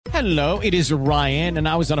Hello, it is Ryan, and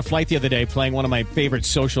I was on a flight the other day playing one of my favorite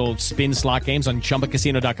social spin slot games on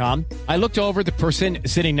ChumbaCasino.com. I looked over at the person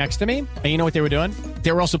sitting next to me, and you know what they were doing?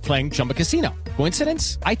 They were also playing Chumba Casino.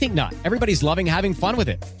 Coincidence? I think not. Everybody's loving having fun with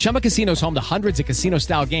it. Chumba Casino is home to hundreds of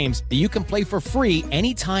casino-style games that you can play for free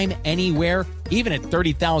anytime, anywhere, even at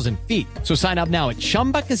 30,000 feet. So sign up now at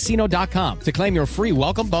ChumbaCasino.com to claim your free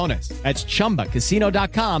welcome bonus. That's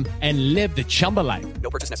ChumbaCasino.com and live the Chumba life. No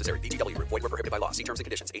purchase necessary. VGW. Void where prohibited by law. See terms and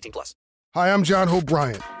conditions. 18+. Hi, I'm John Hope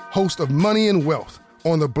Bryant, host of Money and Wealth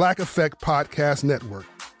on the Black Effect Podcast Network.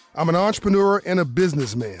 I'm an entrepreneur and a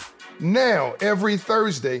businessman. Now, every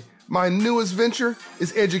Thursday, my newest venture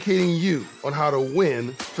is educating you on how to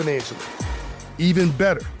win financially. Even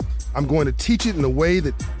better, I'm going to teach it in a way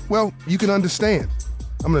that, well, you can understand.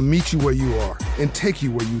 I'm going to meet you where you are and take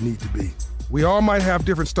you where you need to be. We all might have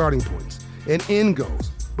different starting points and end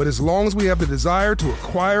goals, but as long as we have the desire to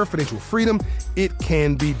acquire financial freedom, it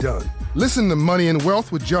can be done. Listen to Money and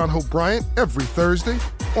Wealth with John Hope Bryant every Thursday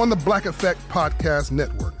on the Black Effect Podcast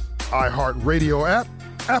Network, iHeartRadio app,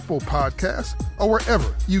 Apple Podcasts, or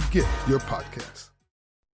wherever you get your podcasts.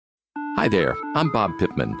 Hi there, I'm Bob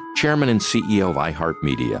Pittman, Chairman and CEO of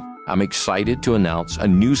iHeartMedia. I'm excited to announce a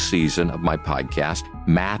new season of my podcast,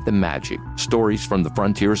 Math and Magic, Stories from the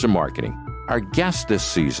Frontiers of Marketing. Our guests this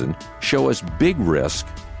season show us big risk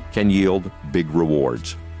can yield big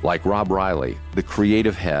rewards. Like Rob Riley, the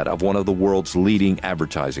creative head of one of the world's leading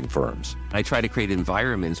advertising firms. I try to create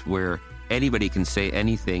environments where anybody can say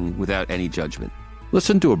anything without any judgment.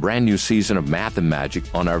 Listen to a brand new season of Math and Magic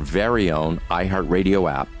on our very own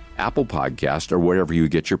iHeartRadio app, Apple Podcast, or wherever you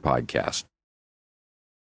get your podcast.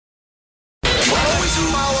 Always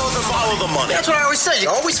follow the money. That's what I always say. You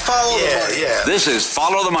always follow the money. Yeah. This is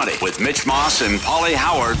Follow the Money with Mitch Moss and Paulie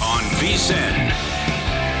Howard on VSiN.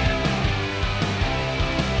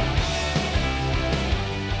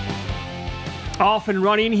 Off and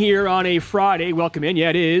running here on a Friday. Welcome in. Yeah,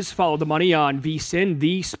 it is Follow the Money on VSiN,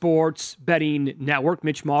 the sports betting network.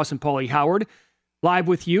 Mitch Moss and Paulie Howard live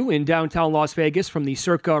with you in downtown Las Vegas from the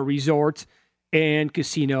Circa Resort and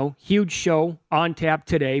Casino. Huge show on tap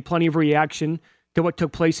today. Plenty of reaction to what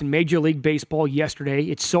took place in Major League Baseball yesterday.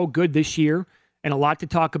 It's so good this year and a lot to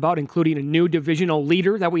talk about, including a new divisional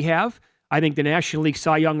leader that we have. I think the National League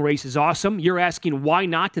Cy Young race is awesome. You're asking why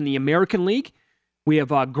not in the American League? We have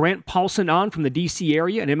Grant Paulson on from the D.C.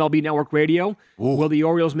 area and MLB Network Radio. Ooh. Will the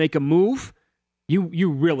Orioles make a move?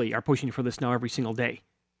 You really are pushing for this now every single day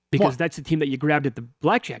because that's the team that you grabbed at the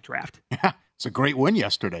blackjack draft. Yeah, it's a great win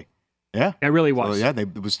yesterday. Yeah. It really was. So,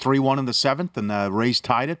 it was 3-1 in the seventh, and the Rays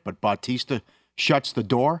tied it, but Bautista shuts the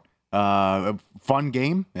door. A fun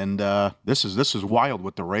game, and this is wild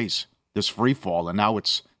with the Rays, this free fall, and now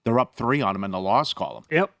they're up 3 on them in the loss column.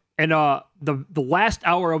 Yep. And the last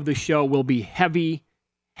hour of the show will be heavy,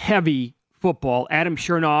 heavy football. Adam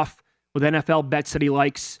Chernoff with NFL bets that he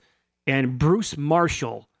likes. And Bruce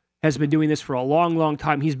Marshall has been doing this for a long, long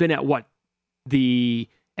time. He's been at the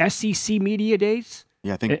SEC Media Days?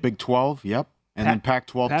 Yeah, I think Big 12, yep. And then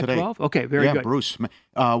Pac-12 today. Pac-12? Okay, very good. Yeah, Bruce.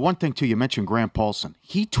 One thing, too, you mentioned Grant Paulson.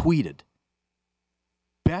 He tweeted,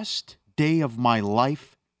 best day of my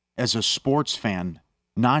life as a sports fan,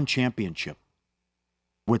 non-championship.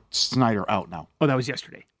 With Snyder out now. Oh, that was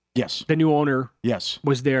yesterday. Yes. The new owner yes.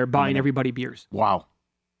 was there buying everybody beers. Wow.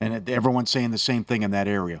 And everyone's saying the same thing in that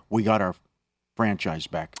area. We got our franchise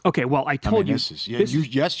back. Okay, well, I told you.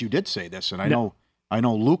 Yes, you did say this, and I know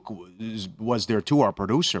Luke was there too, our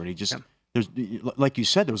producer, and he just, there's, like you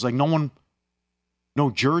said, there was like no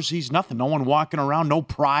jerseys, nothing, no one walking around, no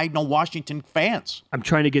pride, no Washington fans. I'm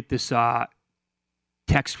trying to get this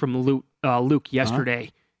text from Luke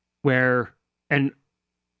yesterday where, and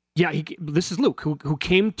yeah, this is Luke, who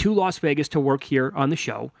came to Las Vegas to work here on the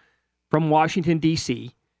show from Washington,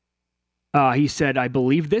 D.C. He said, I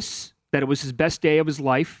believe that it was his best day of his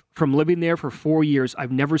life. From living there for 4 years,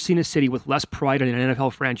 I've never seen a city with less pride in an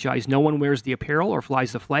NFL franchise. No one wears the apparel or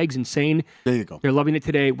flies the flags. Insane. There you go. They're loving it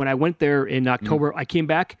today. When I went there in October, I came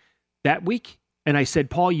back that week, and I said,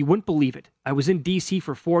 Paul, you wouldn't believe it. I was in D.C.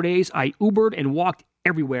 for 4 days. I Ubered and walked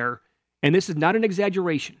everywhere, and this is not an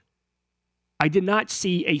exaggeration. I did not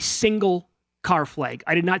see a single car flag.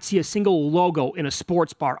 I did not see a single logo in a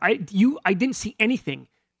sports bar. I didn't see anything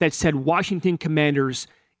that said Washington Commanders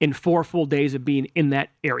in 4 full days of being in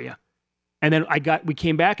that area. And then we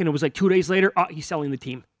came back, and it was like 2 days later, he's selling the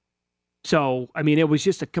team. So, I mean, it was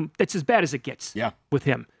just that's as bad as it gets with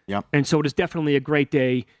him. Yeah. And so it is definitely a great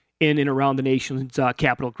day in and around the nation's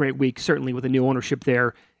capital. Great week, certainly with the new ownership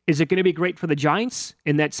there. Is it going to be great for the Giants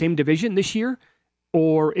in that same division this year?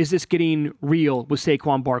 Or is this getting real with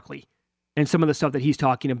Saquon Barkley and some of the stuff that he's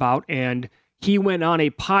talking about? And he went on a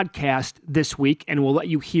podcast this week, and we'll let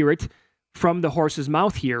you hear it from the horse's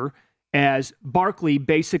mouth here, as Barkley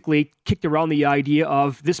basically kicked around the idea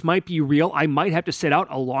of this might be real. I might have to sit out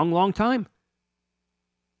a long, long time.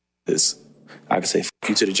 I could say f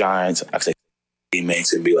you to the Giants. I could say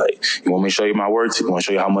teammates and be like, you want me to show you my worth? You want to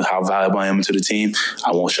show you how valuable I am to the team?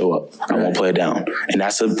 I won't show up. I won't play it down. And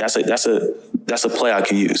that's a play I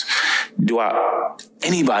can use.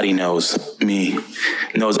 Anybody knows me,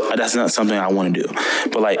 knows that's not something I want to do.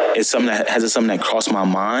 But like, it's something that crossed my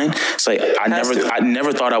mind. It's like, I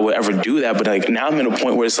never thought I would ever do that. But like, now I'm at a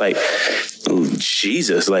point where it's like, oh,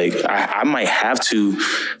 Jesus, like I might have to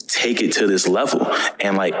take it to this level.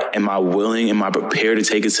 And like, am I willing? Am I prepared to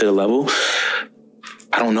take it to the level?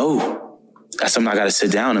 I don't know. That's something I got to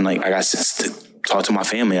sit down and like, I got to talk to my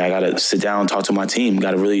family. I got to sit down and talk to my team.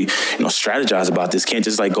 Got to really, strategize about this. Can't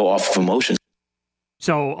just like go off of emotions.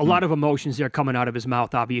 So a lot of emotions there coming out of his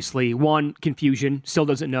mouth, obviously. One, confusion, still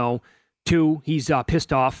doesn't know. Two, he's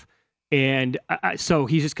pissed off. And so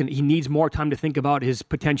he needs more time to think about his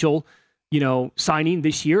potential, signing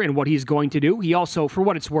this year and what he's going to do. He also, for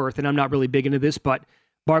what it's worth, and I'm not really big into this, but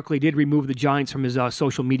Barkley did remove the Giants from his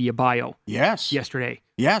social media bio. Yes. Yesterday.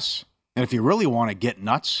 Yes. And if you really want to get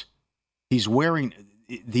nuts, he's wearing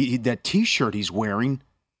that T-shirt he's wearing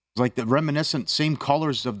is like the reminiscent same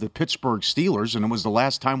colors of the Pittsburgh Steelers, and it was the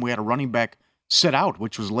last time we had a running back sit out,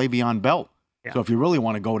 which was Le'Veon Bell. Yeah. So if you really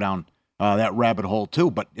want to go down that rabbit hole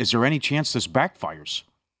too, but is there any chance this backfires?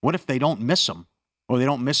 What if they don't miss him, or they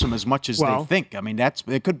don't miss him as much as they think? I mean,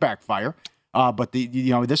 it could backfire. But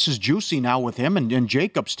this is juicy now with him and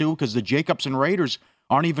Jacobs too, because the Jacobs and Raiders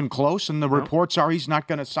aren't even close, and the reports are he's not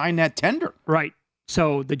going to sign that tender. Right.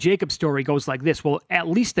 So the Jacobs story goes like this. Well, at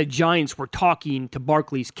least the Giants were talking to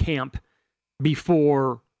Barkley's camp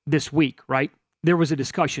before this week, right? There was a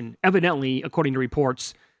discussion. Evidently, according to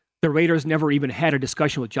reports, the Raiders never even had a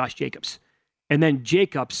discussion with Josh Jacobs. And then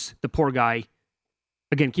Jacobs, the poor guy,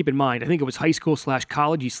 again, keep in mind, I think it was high school /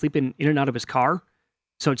 college. He's sleeping in and out of his car.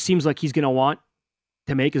 So it seems like he's going to want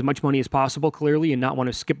to make as much money as possible, clearly, and not want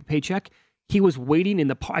to skip a paycheck. He was waiting in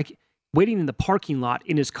the parking lot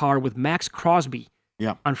in his car with Max Crosby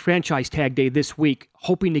on franchise tag day this week,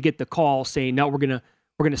 hoping to get the call saying, "No, we're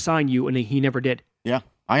gonna sign you," and he never did. Yeah,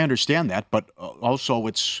 I understand that, but also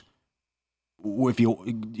it's if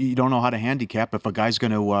you don't know how to handicap if a guy's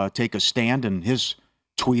going to take a stand, and his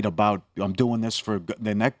tweet about I'm doing this for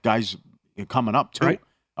the next guy's coming up too.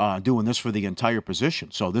 Right. Doing this for the entire position.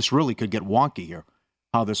 So this really could get wonky here,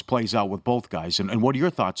 how this plays out with both guys. And what are your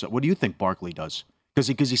thoughts? What do you think Barkley does? Because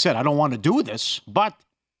he said, I don't want to do this, but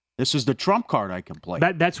this is the trump card I can play.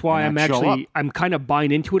 That's why I'm kind of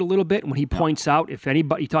buying into it a little bit. When he points out, if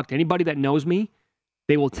you talk to anybody that knows me,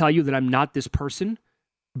 they will tell you that I'm not this person.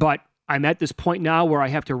 But I'm at this point now where I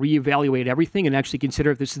have to reevaluate everything and actually consider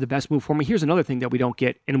if this is the best move for me. Here's another thing that we don't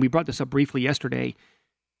get, and we brought this up briefly yesterday,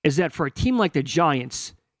 is that for a team like the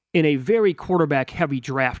Giants, in a very quarterback-heavy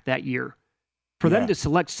draft that year, for them to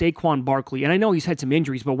select Saquon Barkley, and I know he's had some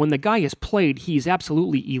injuries, but when the guy has played, he's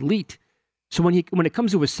absolutely elite. So when it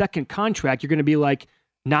comes to a second contract, you're going to be like,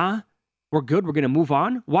 nah, we're good, we're going to move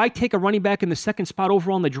on. Why take a running back in the second spot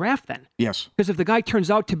overall in the draft then? Yes. Because if the guy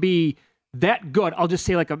turns out to be that good, I'll just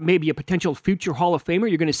say like maybe a potential future Hall of Famer,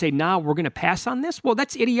 you're going to say, nah, we're going to pass on this? Well,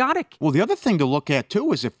 that's idiotic. Well, the other thing to look at,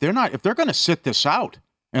 too, is if they're going to sit this out,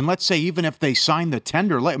 and let's say even if they sign the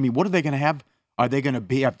tender, I mean, what are they going to have? Are they going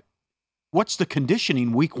to have what's the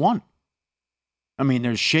conditioning week one? I mean,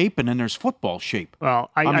 there's shape and then there's football shape. Well,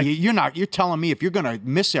 you're telling me if you're going to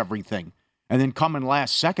miss everything and then come in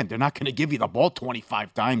last second, they're not going to give you the ball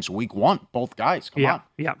 25 times week one. Both guys, come on.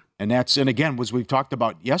 Yeah. And again, as we've talked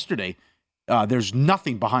about yesterday, there's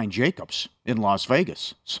nothing behind Jacobs in Las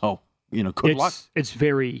Vegas. So, good luck. It's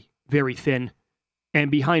very, very thin. And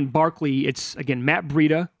behind Barkley, it's, again, Matt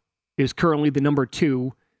Breida is currently the number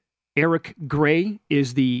 2. Eric Gray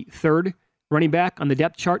is the 3rd running back on the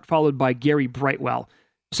depth chart, followed by Gary Brightwell.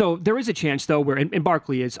 So there is a chance, though, and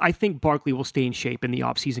Barkley is. I think Barkley will stay in shape in the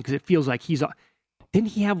offseason because it feels like didn't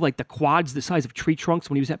he have like the quads the size of tree trunks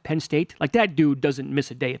when he was at Penn State? Like that dude doesn't miss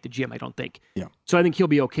a day at the gym, I don't think. Yeah. So I think he'll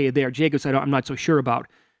be okay there. Jacobs, I'm not so sure about.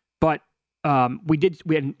 But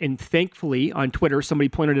and thankfully on Twitter, somebody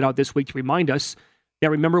pointed it out this week to remind us that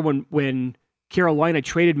remember when Carolina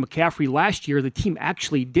traded McCaffrey last year, the team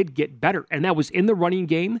actually did get better. And that was in the running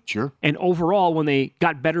game. Sure. And overall, when they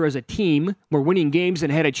got better as a team, were winning games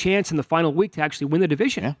and had a chance in the final week to actually win the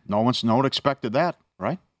division. Yeah, no one expected that,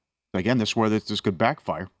 right? Again, this is where this could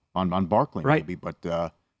backfire on Barkley, right. Maybe.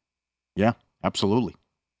 But, yeah, absolutely.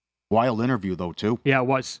 Wild interview, though, too. Yeah, it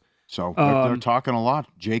was. So they're talking a lot.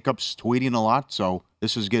 Jacobs tweeting a lot. So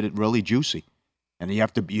this is getting really juicy. And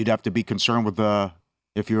you'd have to be concerned with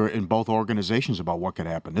if you're in both organizations about what could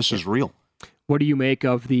happen. This is real. What do you make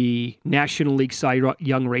of the National League Cy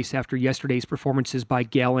Young race after yesterday's performances by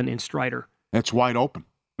Gallen and Strider? It's wide open.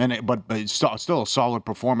 But it's still a solid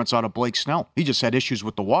performance out of Blake Snell. He just had issues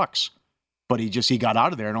with the walks, but he got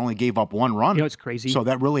out of there and only gave up one run. You know, it's crazy. So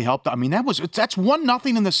that really helped. I mean, that's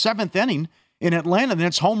 1-0 in the seventh inning in Atlanta. Then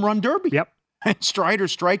it's home run derby. Yep. And Strider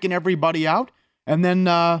striking everybody out, and then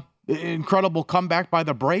incredible comeback by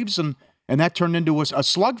the Braves, and that turned into a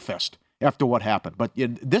slugfest after what happened. But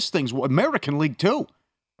this thing's American League too,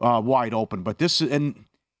 wide open. But this and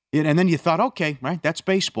then you thought, okay, right, that's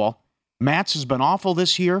baseball. Matz has been awful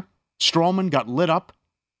this year. Stroman got lit up,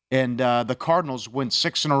 and the Cardinals went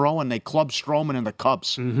 6 in a row, and they clubbed Stroman and the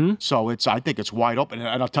Cubs. Mm-hmm. So I think it's wide open.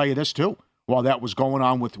 And I'll tell you this too: while that was going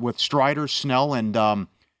on with Strider, Snell, and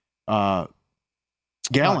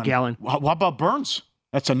Gallen. How about Burns?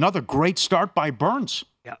 That's another great start by Burns.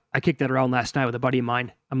 Yeah, I kicked that around last night with a buddy of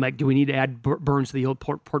mine. I'm like, do we need to add Burns to the old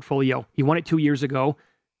portfolio? He won it 2 years ago.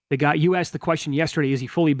 The guy, you asked the question yesterday, is he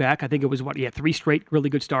fully back? I think it was 3 straight really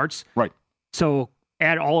good starts. Right. So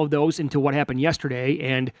add all of those into what happened yesterday,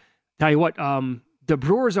 and tell you what, the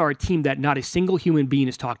Brewers are a team that not a single human being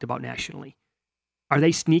has talked about nationally. Are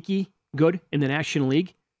they sneaky good in the National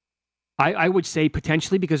League? I would say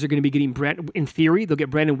potentially, because they're going to be getting in theory, they'll get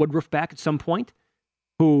Brandon Woodruff back at some point,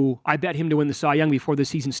 who I bet him to win the Cy Young before the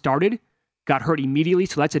season started, got hurt immediately,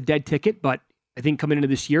 so that's a dead ticket, but I think coming into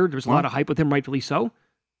this year, there's a lot of hype with him, rightfully so.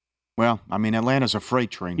 Well, I mean, Atlanta's a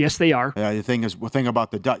freight train. Yes, they are. The thing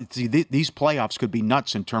about these playoffs could be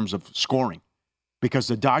nuts in terms of scoring, because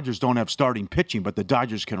the Dodgers don't have starting pitching, but the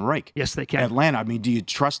Dodgers can rake. Yes, they can. Atlanta, I mean, do you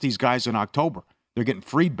trust these guys in October? They're getting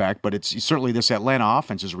freed back, but it's certainly this Atlanta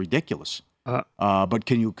offense is ridiculous. But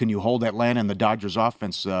can you hold Atlanta and the Dodgers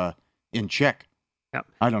offense in check? Yep.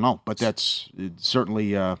 I don't know, but it's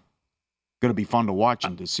certainly going to be fun to watch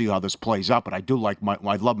and to see how this plays out. But I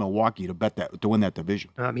love Milwaukee to win that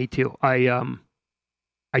division. Me too. I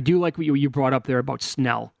do like what you brought up there about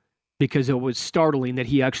Snell, because it was startling that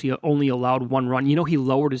he actually only allowed one run. You know, he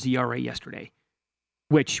lowered his ERA yesterday,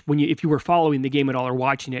 which if you were following the game at all or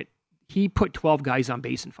watching it, he put 12 guys on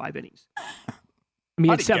base in 5 innings. I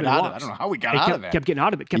mean, it's 7 walks. I don't know how we got out of that. Kept getting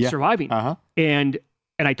out of it, kept surviving. Uh-huh. And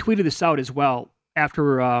I tweeted this out as well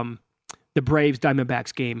after the Braves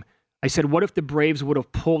Diamondbacks game. I said, what if the Braves would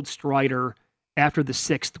have pulled Strider after the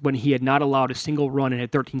 6th when he had not allowed a single run and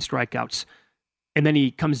had 13 strikeouts? And then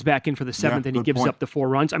he comes back in for the 7th and he gives up the 4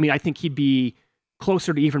 runs. I mean, I think he'd be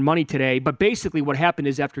closer to even money today. But basically what happened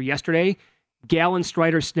is after yesterday, Gallen,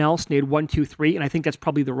 Strider, Snell stayed 1, 2, 3, and I think that's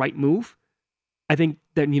probably the right move. I think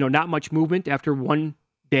that, not much movement after one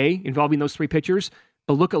day involving those 3 pitchers.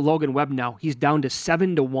 But look at Logan Webb now. He's down to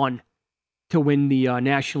 7-1 to win the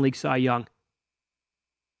National League Cy Young.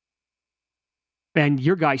 And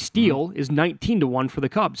your guy Steele is 19-1 for the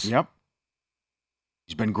Cubs. Yep.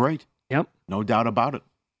 He's been great. Yep. No doubt about it.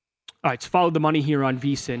 All right, it's Follow the Money here on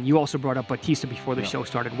VSiN. You also brought up Bautista before the show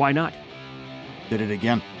started. Why not? Did it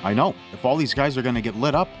again. I know. If all these guys are going to get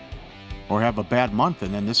lit up or have a bad month,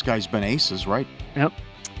 and then this guy's been aces, right? Yep.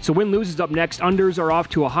 So win-lose is up next. Unders are off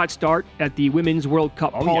to a hot start at the Women's World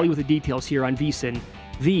Cup. Paulie with the details here on VSiN,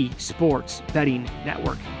 the Sports Betting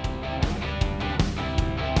Network.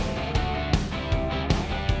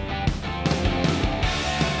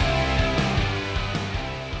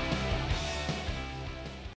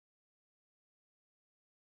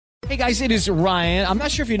 Hey guys, it is Ryan. I'm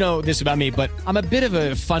not sure if you know this about me, but I'm a bit of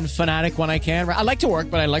a fun fanatic when I can. I like to work,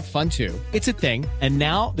 but I like fun too. It's a thing. And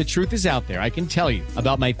now the truth is out there. I can tell you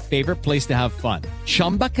about my favorite place to have fun.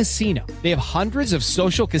 Chumba Casino. They have hundreds of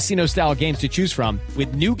social casino style games to choose from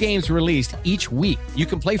with new games released each week. You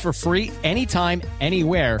can play for free anytime,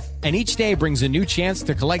 anywhere. And each day brings a new chance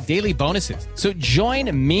to collect daily bonuses. So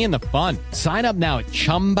join me in the fun. Sign up now at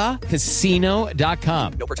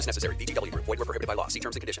ChumbaCasino.com. No purchase necessary. VGW Group. Void where prohibited by law. See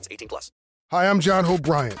terms and conditions. 18+. Hi, I'm John Hope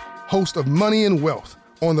Bryant, host of Money and Wealth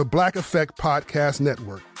on the Black Effect Podcast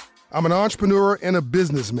Network. I'm an entrepreneur and a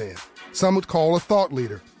businessman. Some would call a thought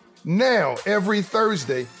leader. Now, every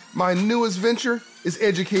Thursday, my newest venture is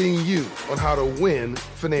educating you on how to win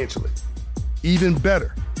financially. Even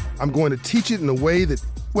better, I'm going to teach it in a way that,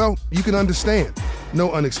 well, you can understand.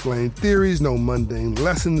 No unexplained theories, no mundane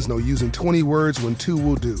lessons, no using 20 words when 2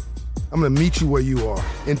 will do. I'm going to meet you where you are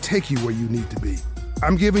and take you where you need to be.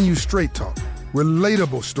 I'm giving you straight talk,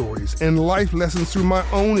 relatable stories, and life lessons through my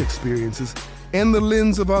own experiences and the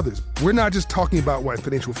lens of others. We're not just talking about why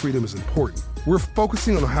financial freedom is important. We're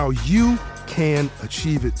focusing on how you can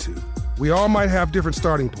achieve it too. We all might have different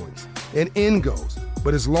starting points and end goals,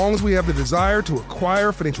 But as long as we have the desire to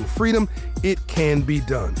acquire financial freedom, it can be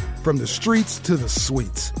done. From the streets to the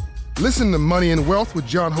suites. Listen to Money and Wealth with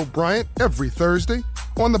John Hope Bryant every Thursday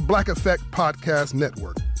on the Black Effect Podcast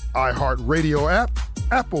Network, iHeartRadio app,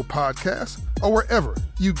 Apple Podcasts, or wherever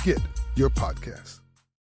you get your podcasts.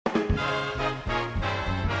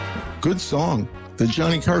 Good song. The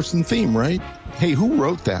Johnny Carson theme, right? Hey, who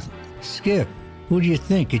wrote that? Skip, who do you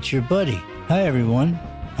think? It's your buddy. Hi, everyone.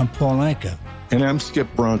 I'm Paul Anka. And I'm Skip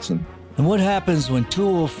Bronson. And what happens when two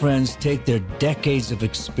old friends take their decades of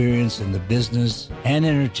experience in the business and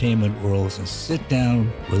entertainment worlds and sit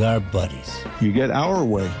down with our buddies? You get Our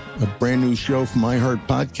Way, a brand new show from iHeart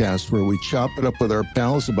Podcast where we chop it up with our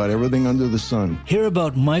pals about everything under the sun. Hear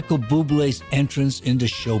about Michael Bublé's entrance into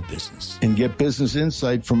show business. And get business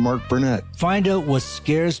insight from Mark Burnett. Find out what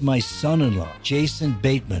scares my son-in-law, Jason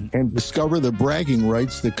Bateman. And discover the bragging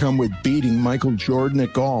rights that come with beating Michael Jordan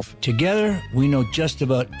at golf. Together, we know just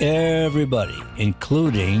about everybody,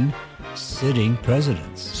 including sitting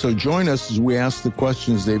presidents. So join us as we ask the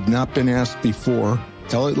questions they've not been asked before,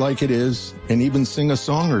 tell it like it is, and even sing a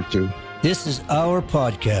song or two. This is our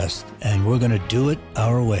podcast, and we're going to do it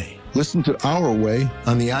our way. Listen to Our Way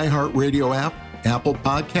on the iHeartRadio app, Apple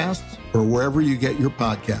Podcasts, or wherever you get your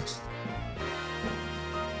podcasts.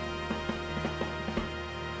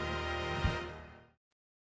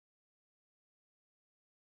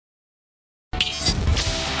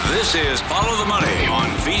 This is Follow the Money on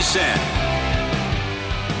VSiN.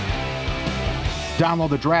 Download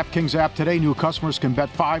the DraftKings app today. New customers can bet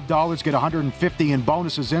 $5, get $150 in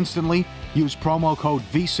bonuses instantly. Use promo code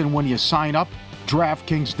VSiN when you sign up.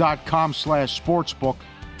 DraftKings.com/sportsbook.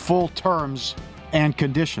 Full terms and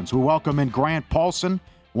conditions. We welcome in Grant Paulson,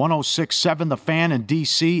 106.7 The Fan in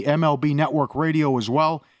D.C., MLB Network Radio as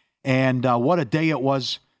well. And what a day it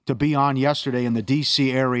was to be on yesterday in the D.C.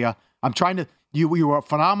 area. I'm trying to... You were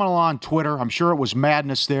phenomenal on Twitter. I'm sure it was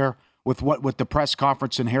madness there with the press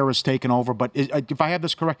conference and Harris taking over. But if I have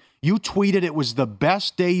this correct, you tweeted it was the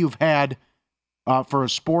best day you've had for a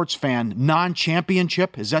sports fan,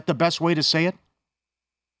 non-championship. Is that the best way to say it?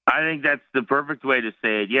 I think that's the perfect way to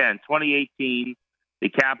say it. Yeah, in 2018, the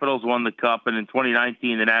Capitals won the Cup, and in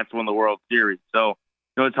 2019, the Nats won the World Series. So,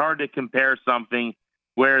 it's hard to compare something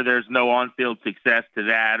where there's no on-field success to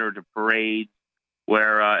that or to parades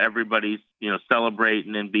where everybody's,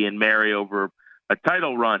 celebrating and being merry over a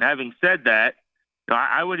title run. Having said that,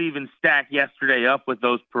 I would even stack yesterday up with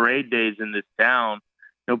those parade days in this town.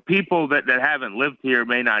 People that haven't lived here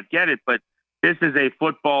may not get it, but this is a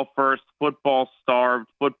football-first, football-starved,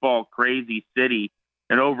 football-crazy city.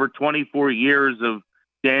 And over 24 years of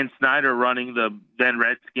Dan Snyder running the then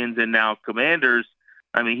Redskins and now Commanders,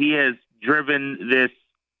 he has driven this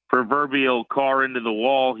proverbial car into the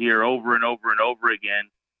wall here over and over and over again.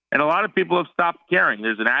 And a lot of people have stopped caring.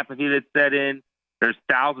 There's an apathy that's set in. There's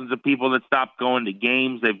thousands of people that stopped going to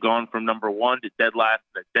games. They've gone from number one to dead last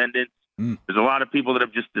in attendance. There's a lot of people that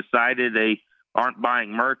have just decided they aren't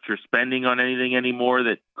buying merch or spending on anything anymore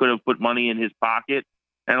that could have put money in his pocket.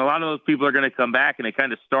 And a lot of those people are going to come back. And it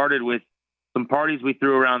kind of started with some parties we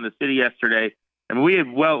threw around the city yesterday. And we had,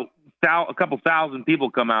 a couple thousand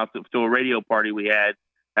people come out to a radio party we had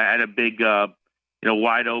at a big,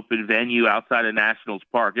 wide open venue outside of Nationals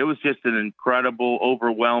Park. It was just an incredible,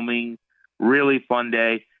 overwhelming, really fun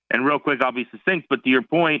day. And real quick, I'll be succinct, but to your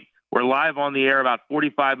point, we're live on the air about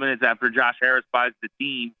 45 minutes after Josh Harris buys the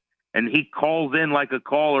team, and he calls in like a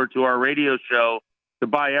caller to our radio show to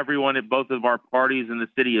buy everyone at both of our parties in the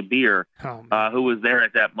city a beer who was there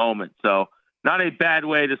at that moment. So not a bad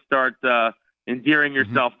way to start endearing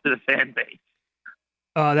yourself to the fan base.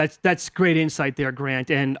 That's great insight there,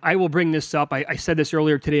 Grant. And I will bring this up. I said this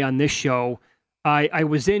earlier today on this show. I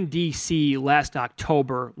was in D.C. last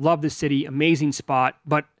October. Love the city. Amazing spot.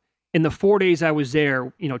 But in the 4 days I was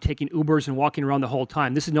there, taking Ubers and walking around the whole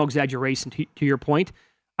time, this is no exaggeration to your point,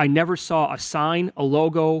 I never saw a sign, a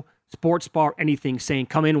logo, sports bar, anything saying,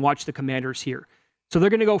 come in, watch the Commanders here. So they're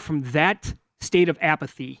going to go from that state of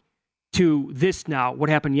apathy to this now, what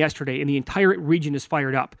happened yesterday, and the entire region is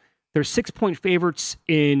fired up. They're 6-point favorites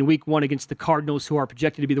in week one against the Cardinals, who are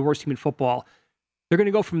projected to be the worst team in football. They're going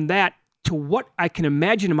to go from that to what I can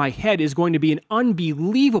imagine in my head is going to be an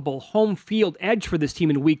unbelievable home field edge for this team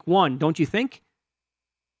in week one, don't you think?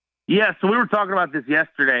 Yeah, so we were talking about this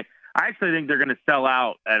yesterday. I actually think they're going to sell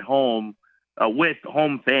out at home with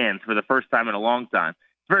home fans for the first time in a long time.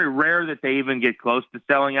 It's very rare that they even get close to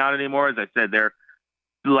selling out anymore. As I said, they're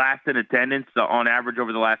last in attendance on average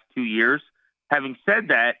over the last 2 years. Having said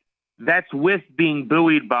that, that's with being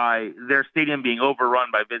buoyed by their stadium being overrun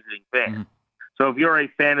by visiting fans. So if you're a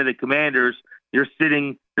fan of the Commanders, you're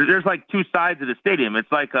There's like two sides of the stadium.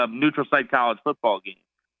 It's like a neutral site college football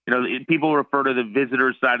game. People refer to the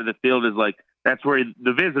visitor side of the field as like that's where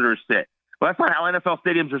the visitors sit. Well, that's not how NFL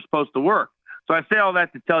stadiums are supposed to work. So I say all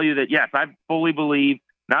that to tell you that, yes, I fully believe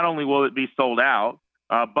not only will it be sold out,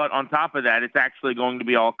 but on top of that, it's actually going to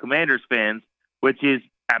be all Commanders fans, which is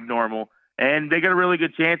abnormal. And they got a really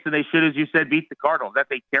good chance, and they should, as you said, beat the Cardinals.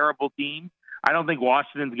 That's a terrible team. I don't think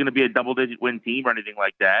Washington's going to be a double-digit win team or anything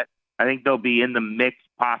like that. I think they'll be in the mix,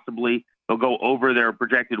 possibly. They'll go over their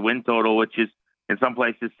projected win total, which is in some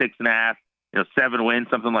places 6.5, 7 wins,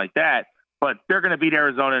 something like that. But they're going to beat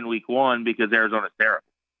Arizona in week 1 because Arizona's terrible.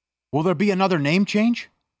 Will there be another name change?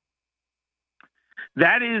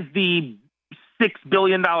 That is the $6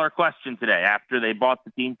 billion question today after they bought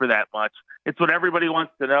the team for that much. It's what everybody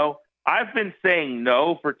wants to know. I've been saying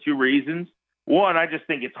no for 2 reasons. One, I just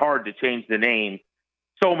think it's hard to change the name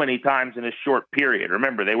so many times in a short period.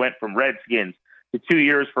 Remember, they went from Redskins to 2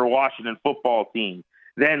 years for Washington football team.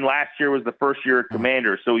 Then last year was the first year at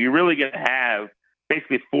Commanders. So you're really going to have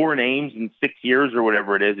basically 4 names in 6 years or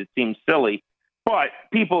whatever it is. It seems silly. But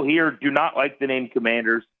people here do not like the name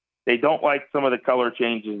Commanders. They don't like some of the color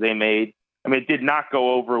changes they made. I mean, it did not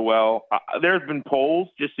go over well. There's been polls,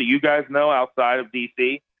 just so you guys know, outside of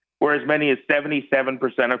D.C., where as many as 77%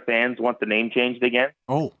 of fans want the name changed again.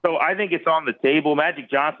 Oh. So I think it's on the table. Magic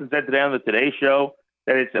Johnson said today on the Today Show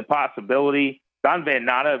that it's a possibility. Don Van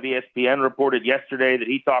Natta of ESPN reported yesterday that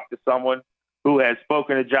he talked to someone who has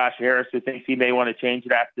spoken to Josh Harris who thinks he may want to change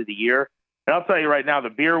it after the year. And I'll tell you right now,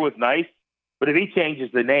 the beer was nice, but if he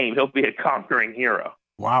changes the name, he'll be a conquering hero.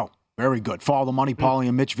 Wow. Very good. Follow the Money, Paulie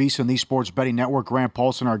and Mitch Visa and the Sports Betting Network. Grant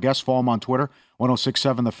Paulson, our guest. Follow him on Twitter,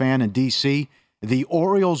 1067 The Fan in D.C. The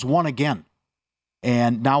Orioles won again,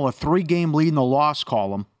 and now a 3-game lead in the loss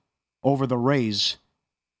column over the Rays,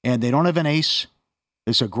 and they don't have an ace.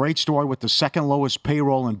 It's a great story with the second lowest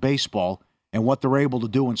payroll in baseball and what they're able to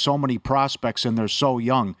do in so many prospects, and they're so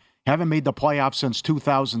young. Haven't made the playoffs since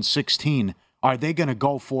 2016. Are they going to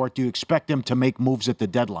go for it? Do you expect them to make moves at the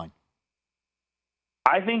deadline?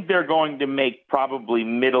 I think they're going to make probably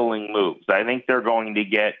middling moves. I think they're going to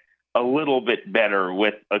get a little bit better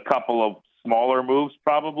with a couple of smaller moves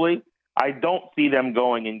probably. I don't see them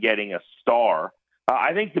going and getting a star.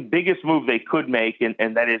 I think the biggest move they could make,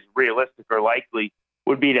 and that is realistic or likely,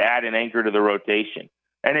 would be to add an anchor to the rotation.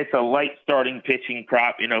 And it's a light starting pitching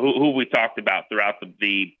crop, who we talked about throughout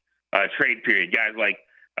the trade period. Guys like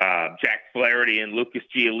Jack Flaherty and Lucas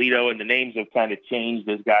Giolito, and the names have kind of changed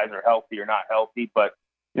as guys are healthy or not healthy. But,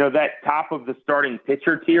 that top of the starting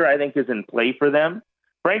pitcher tier, I think, is in play for them.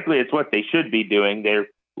 Frankly, it's what they should be doing. They're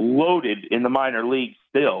loaded in the minor leagues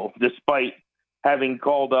still, despite having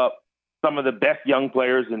called up some of the best young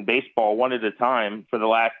players in baseball one at a time for the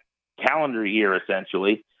last calendar year,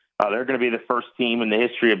 essentially. They're going to be the first team in the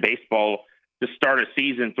history of baseball to start a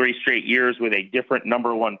season 3 straight years with a different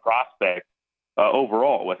number 1 prospect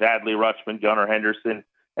overall, with Adley Rutschman, Gunnar Henderson,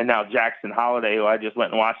 and now Jackson Holliday, who I just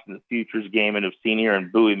went and watched in the Futures game and have seen here in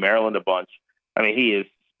Bowie, Maryland a bunch. I mean, he is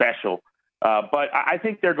special. But I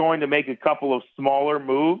think they're going to make a couple of smaller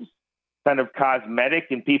moves, kind of cosmetic,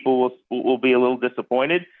 and people will be a little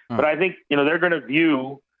disappointed. But I think, they're going to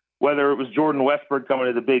view whether it was Jordan Westburg coming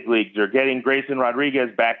to the big leagues or getting Grayson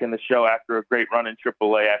Rodriguez back in the show after a great run in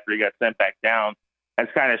AAA after he got sent back down as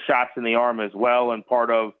kind of shots in the arm as well, and part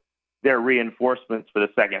of their reinforcements for the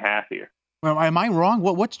second half here. Well, am I wrong?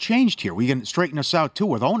 What's changed here? We can straighten us out, too,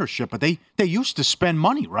 with ownership, but they used to spend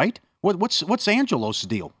money, right? What's Angelo's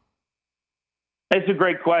deal? It's a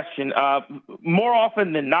great question. More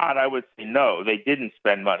often than not, I would say no, they didn't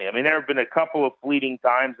spend money. I mean, there have been a couple of fleeting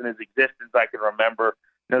times in his existence I can remember.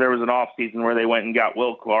 There was an offseason where they went and got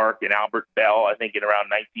Will Clark and Albert Bell, I think in around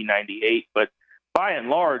 1998. But by and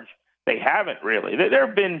large, they haven't really. There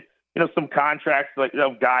have been, some contracts like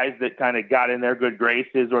guys that kind of got in their good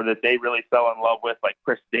graces or that they really fell in love with, like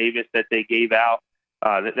Chris Davis that they gave out.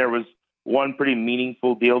 That there was one pretty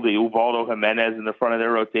meaningful deal to Ubaldo Jimenez in the front of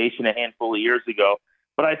their rotation a handful of years ago.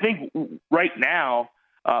 But I think right now,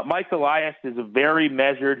 Mike Elias is a very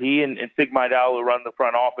measured, he and Sig Mejdal, who run the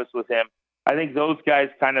front office with him, I think those guys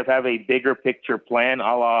kind of have a bigger picture plan,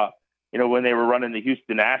 a la, when they were running the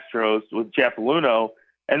Houston Astros with Jeff Luhnow,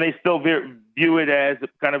 and they still view it as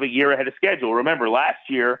kind of a year ahead of schedule. Remember, last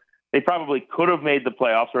year, they probably could have made the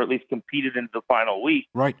playoffs or at least competed into the final week.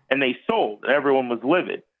 Right. And they sold. Everyone was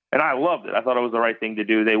livid. And I loved it. I thought it was the right thing to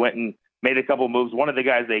do. They went and made a couple moves. One of the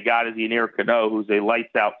guys they got is Yennier Cano, who's a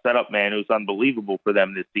lights-out setup man who's unbelievable for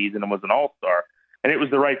them this season and was an all-star. And it was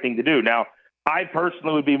the right thing to do. Now, I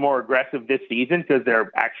personally would be more aggressive this season because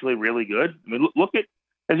they're actually really good. I mean, look at,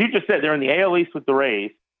 as you just said, they're in the AL East with the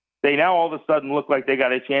Rays. they now all of a sudden look like they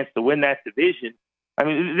got a chance to win that division. I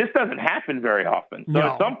mean, this doesn't happen very often. So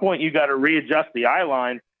at some point, you got to readjust the eye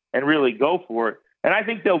line and really go for it. And I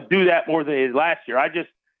think they'll do that more than they did last year. I just,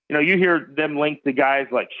 you hear them linked to guys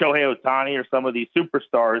like Shohei Ohtani or some of these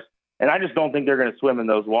superstars, and I just don't think they're going to swim in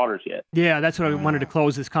those waters yet. Yeah, that's what I wanted to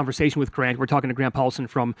close this conversation with, Grant. We're talking to Grant Paulsen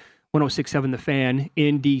from 106.7 The Fan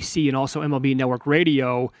in D.C. and also MLB Network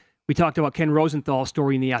Radio. We talked about Ken Rosenthal's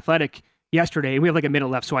story in The Athletic yesterday. We have like a minute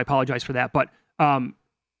left, so I apologize for that. But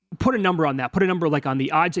put a number on that. Put a number like on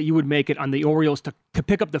the odds that you would make it on the Orioles to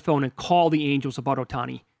pick up the phone and call the Angels about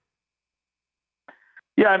Ohtani.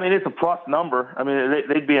 Yeah, I mean, it's a plus number. I mean,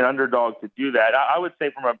 they'd be an underdog to do that. I would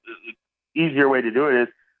say from an easier way to do it is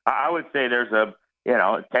I would say there's a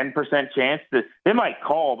 10% chance that they might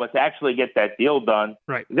call, but to actually get that deal done.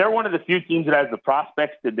 Right. They're one of the few teams that has the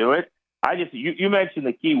prospects to do it. You mentioned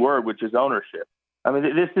the key word, which is ownership. I mean,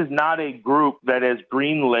 this is not a group that has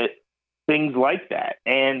greenlit things like that.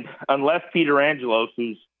 And unless Peter Angelos,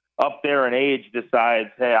 who's up there in age, decides,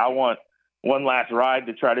 hey, I want one last ride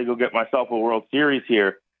to try to go get myself a World Series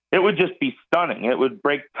here, it would just be stunning. It would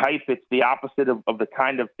break type. It's the opposite of the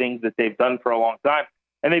kind of things that they've done for a long time.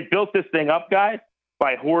 And they built this thing up, guys,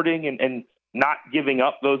 by hoarding and not giving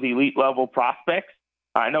up those elite level prospects.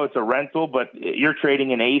 I know it's a rental, but you're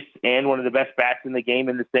trading an ace and one of the best bats in the game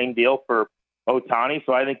in the same deal for Ohtani.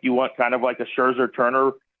 So I think you want kind of like a Scherzer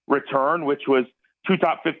Turner return, which was 2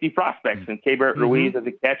 top 50 prospects, and Keibert Ruiz as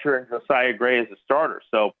a catcher and Josiah Gray as a starter.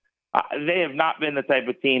 So they have not been the type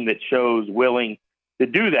of team that shows willing to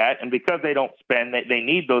do that. And because they don't spend, they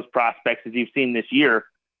need those prospects, as you've seen this year,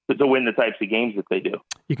 to win the types of games that they do.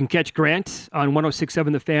 You can catch Grant on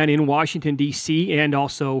 106.7 The Fan in Washington, D.C., and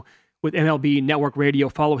also with MLB Network Radio.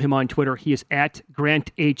 Follow him on Twitter. He is at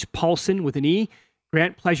Grant H. Paulsen with an E.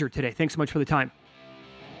 Grant, pleasure today. Thanks so much for the time.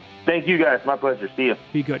 Thank you, guys. My pleasure. See you.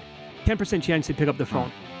 Be good. 10% chance to pick up the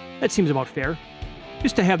phone. That seems about fair.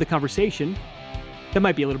 Just to have the conversation. That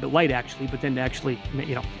might be a little bit light, actually, but then actually,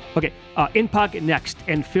 Okay, In Pocket next.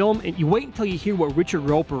 And film, and you wait until you hear what Richard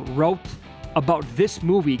Roper wrote about this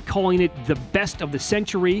movie, calling it the best of the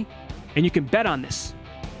century, and you can bet on this.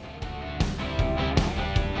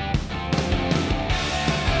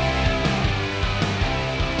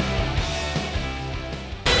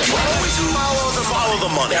 Follow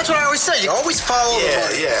the money. That's what I always say. You always follow the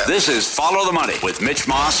money. Yeah. This is Follow the Money with Mitch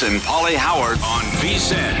Moss and Paulie Howard on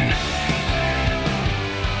VSiN.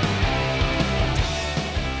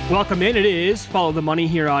 Welcome in. It is Follow the Money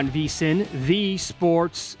here on VSiN, the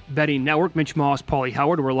sports betting network. Mitch Moss, Paulie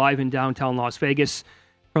Howard. We're live in downtown Las Vegas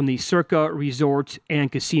from the Circa Resort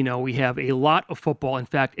and Casino. We have a lot of football. In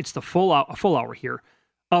fact, it's a full hour here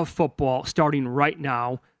of football starting right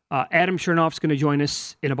now. Adam Chernoff's going to join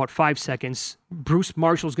us in about 5 seconds. Bruce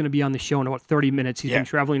Marshall's going to be on the show in about 30 minutes. He's been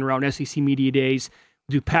traveling around SEC Media Days.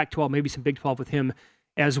 We'll do Pac-12, maybe some Big 12 with him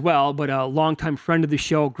as well. But a longtime friend of the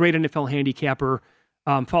show, great NFL handicapper.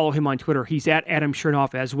 Follow him on Twitter. He's at Adam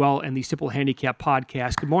Chernoff as well, and the Simple Handicap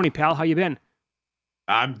podcast. Good morning, pal. How you been?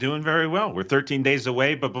 I'm doing very well. We're 13 days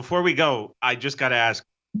away. But before we go, I just got to ask,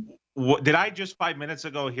 did I just 5 minutes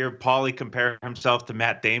ago hear Paulie compare himself to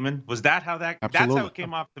Matt Damon? Was that how that? Absolutely. That's how it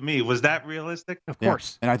came off to me. Was that realistic? Of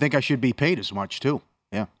course. And I think I should be paid as much too.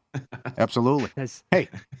 Yeah, absolutely. Hey,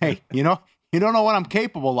 you don't know what I'm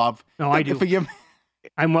capable of. No, I do. Forgive me.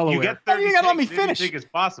 I'm well aware. You get 30 you got to let me takes. finish. I think it's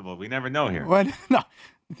possible. We never know here. Well, no,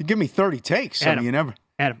 if you give me 30 takes, Adam, you never.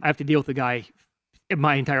 Adam, I have to deal with the guy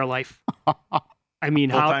my entire life. I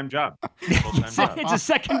mean, full-time job. It's a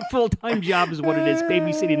second full-time job is what it is,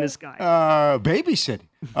 babysitting this guy. Babysitting.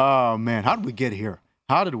 Oh, man. How did we get here?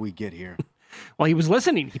 Well, he was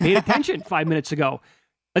listening. He paid attention 5 minutes ago.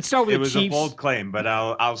 Let's start with the Chiefs. It was a bold claim, but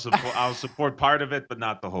I'll support part of it, but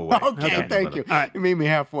not the whole way. Okay, thank you. All right. You meet me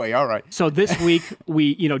halfway. All right. So this week,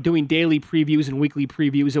 we, doing daily previews and weekly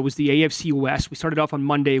previews. It was the AFC West. We started off on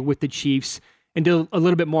Monday with the Chiefs and did a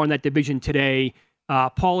little bit more on that division today.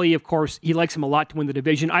 Paulie, of course, he likes him a lot to win the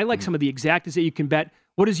division. I like some of the exactas that you can bet.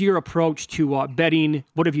 What is your approach to betting?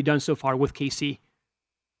 What have you done so far with KC?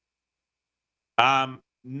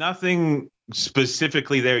 Nothing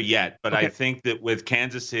specifically there yet, but okay. I think that with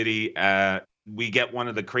Kansas City, we get one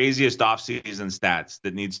of the craziest offseason stats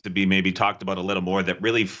that needs to be maybe talked about a little more that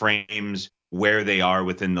really frames where they are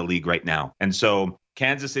within the league right now. And so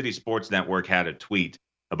Kansas City Sports Network had a tweet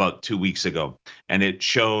about 2 weeks ago, and it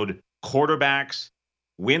showed quarterbacks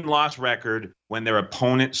win-loss record when their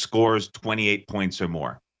opponent scores 28 points or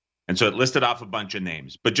more. And so it listed off a bunch of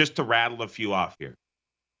names. But just to rattle a few off here.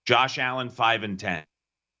 Josh Allen, 5-10.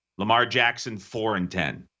 Lamar Jackson,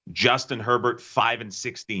 4-10. Justin Herbert,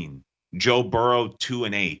 5-16. Joe Burrow,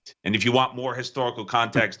 2-8. And if you want more historical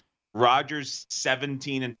context, Rodgers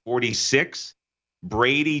 17-46,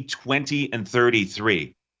 Brady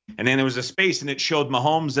 20-33. And then there was a space, and it showed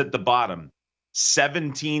Mahomes at the bottom,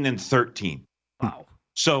 17-13. Wow.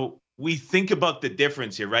 So we think about the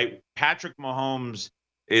difference here, right? Patrick Mahomes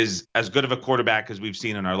is as good of a quarterback as we've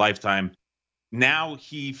seen in our lifetime. Now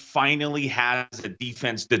he finally has a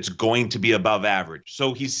defense that's going to be above average.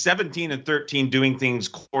 So he's 17-13 doing things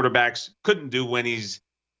quarterbacks couldn't do when he's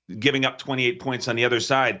giving up 28 points on the other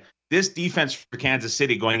side. This defense for Kansas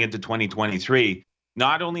City going into 2023,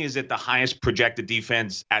 not only is it the highest projected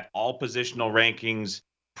defense at all positional rankings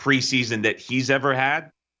preseason that he's ever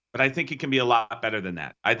had, but I think it can be a lot better than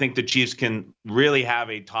that. I think the Chiefs can really have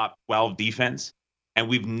a top 12 defense, and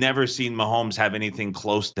we've never seen Mahomes have anything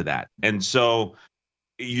close to that. And so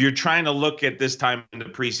you're trying to look at this time in the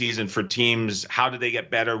preseason for teams. How do they get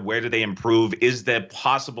better? Where do they improve? Is the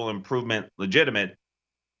possible improvement legitimate?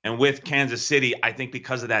 And with Kansas City, I think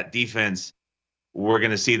because of that defense, we're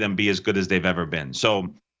going to see them be as good as they've ever been.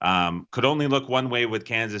 So could only look one way with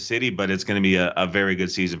Kansas City, but it's going to be a very good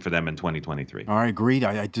season for them in 2023. All right, agreed.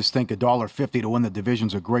 I just think $1.50 to win the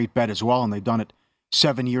division's a great bet as well, and they've done it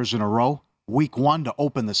 7 years in a row. Week 1 to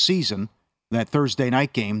open the season, that Thursday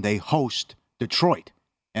night game, they host Detroit.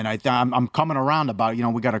 And I'm coming around about,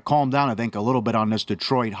 we got to calm down, I think, a little bit on this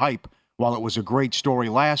Detroit hype. While it was a great story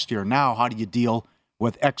last year, now how do you deal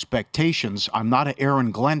with expectations? I'm not an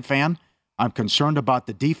Aaron Glenn fan. I'm concerned about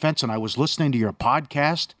the defense, and I was listening to your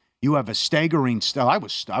podcast. You have a staggering stat. I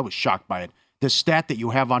was shocked by it. The stat that you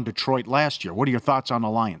have on Detroit last year. What are your thoughts on the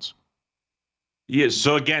Lions? Yeah,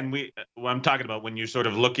 so again, I'm talking about when you're sort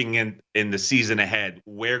of looking in the season ahead,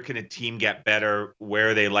 where can a team get better? Where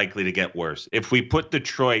are they likely to get worse? If we put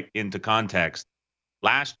Detroit into context,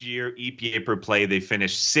 last year, EPA per play, they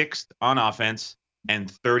finished 6th on offense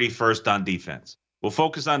and 31st on defense. We'll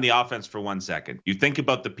focus on the offense for 1 second. You think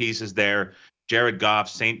about the pieces there, Jared Goff,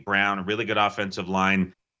 St. Brown, a really good offensive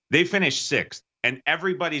line. They finished 6th, and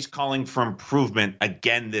everybody's calling for improvement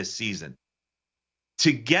again this season.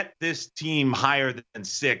 To get this team higher than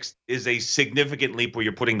 6th is a significant leap where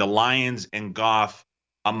you're putting the Lions and Goff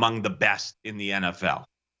among the best in the NFL.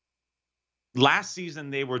 Last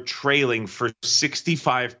season, they were trailing for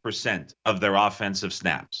 65% of their offensive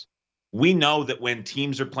snaps. We know that when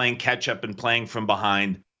teams are playing catch-up and playing from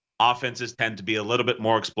behind, offenses tend to be a little bit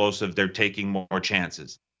more explosive. They're taking more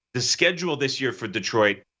chances. The schedule this year for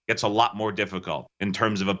Detroit gets a lot more difficult in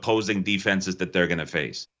terms of opposing defenses that they're going to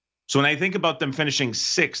face. So when I think about them finishing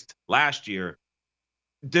 6th last year,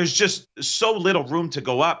 there's just so little room to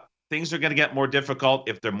go up. Things are going to get more difficult.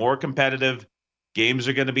 If they're more competitive, games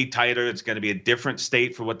are going to be tighter. It's going to be a different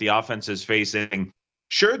state for what the offense is facing.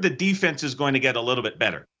 Sure, the defense is going to get a little bit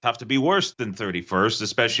better. Tough to be worse than 31st,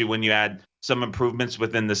 especially when you add some improvements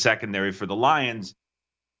within the secondary for the Lions.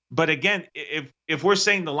 But again, if we're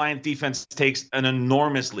saying the Lions defense takes an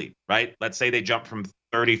enormous leap, right? Let's say they jump from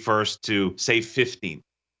 31st to, say, 15th.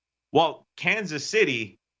 Well, Kansas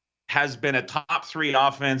City has been a top 3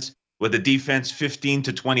 offense with a defense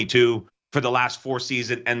 15-22 for the last 4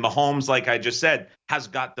 seasons. And Mahomes, like I just said, has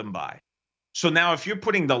got them by. So now if you're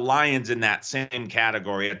putting the Lions in that same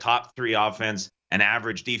category, a top 3 offense, an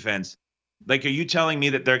average defense, like, are you telling me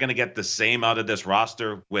that they're going to get the same out of this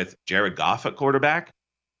roster with Jared Goff at quarterback?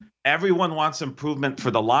 Everyone wants improvement for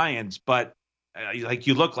the Lions, but like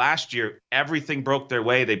you look last year, everything broke their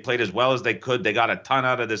way. They played as well as they could. They got a ton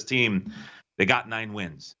out of this team. They got 9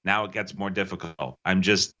 wins. Now it gets more difficult. I'm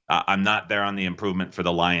not there on the improvement for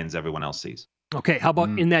the Lions everyone else sees. Okay, how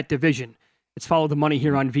about in that division? Let's follow the money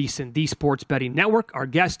here on VSiN, the Sports Betting Network. Our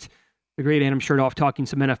guest, the great Adam Chertoff, talking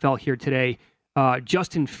some NFL here today.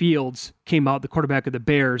 Justin Fields came out, the quarterback of the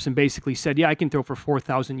Bears, and basically said, yeah, I can throw for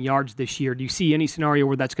 4,000 yards this year. Do you see any scenario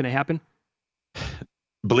where that's going to happen?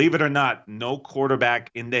 Believe it or not, no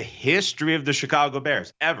quarterback in the history of the Chicago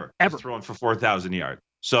Bears ever thrown for 4,000 yards.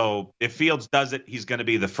 So if Fields does it, he's going to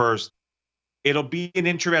be the first. It'll be an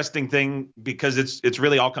interesting thing because it's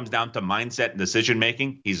really all comes down to mindset and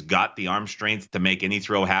decision-making. He's got the arm strength to make any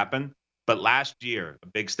throw happen. But last year, a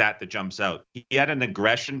big stat that jumps out, he had an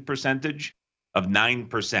aggression percentage of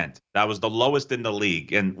 9%. That was the lowest in the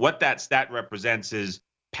league. And what that stat represents is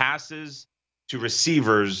passes to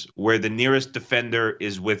receivers where the nearest defender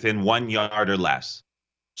is within 1 yard or less.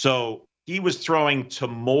 So he was throwing to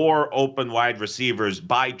more open wide receivers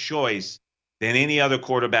by choice than any other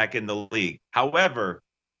quarterback in the league. However,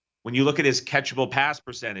 when you look at his catchable pass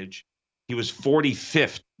percentage, he was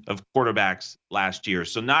 45th of quarterbacks last year.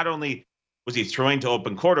 So not only was he throwing to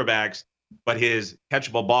open quarterbacks, but his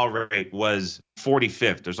catchable ball rate was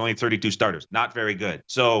 45th. There's only 32 starters. Not very good.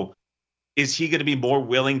 So is he going to be more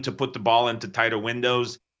willing to put the ball into tighter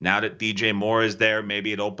windows? Now that DJ Moore is there,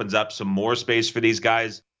 maybe it opens up some more space for these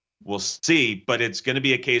guys. We'll see, but it's going to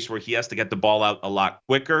be a case where he has to get the ball out a lot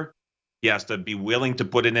quicker. He has to be willing to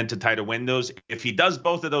put it into tighter windows. If he does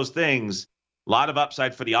both of those things, a lot of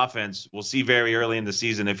upside for the offense. We'll see very early in the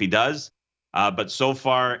season if he does. But so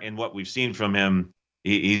far in what we've seen from him,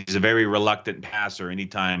 he's a very reluctant passer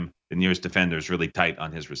anytime the nearest defender is really tight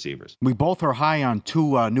on his receivers. We both are high on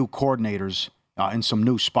two new coordinators in some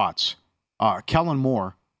new spots. Kellen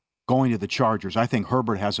Moore going to the Chargers. I think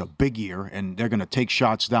Herbert has a big year, and they're going to take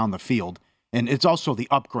shots down the field. And it's also the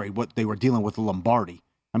upgrade, what they were dealing with Lombardi.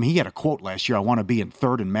 I mean, he had a quote last year, I want to be in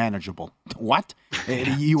third and manageable. What?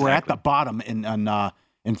 You were at the bottom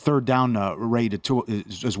in third down rate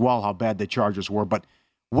as well, how bad the Chargers were. But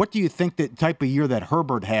what do you think the type of year that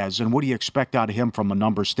Herbert has, and what do you expect out of him from a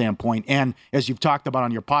numbers standpoint? And as you've talked about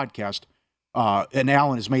on your podcast, and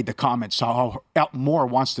Alan has made the comments, how Moore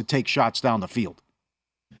wants to take shots down the field.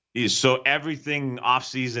 So everything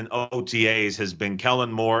offseason OTAs has been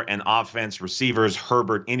Kellen Moore and offense, receivers,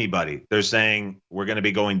 Herbert, anybody. They're saying we're going to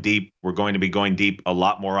be going deep. We're going to be going deep a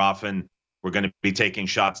lot more often. We're going to be taking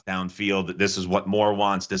shots downfield. This is what Moore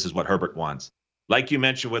wants. This is what Herbert wants. Like you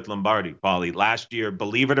mentioned with Lombardi, Paulie, last year,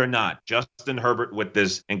 believe it or not, Justin Herbert with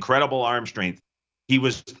this incredible arm strength, he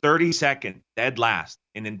was 32nd, dead last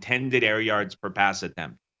in intended air yards per pass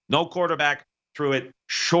attempt. No quarterback threw it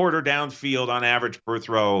shorter downfield on average per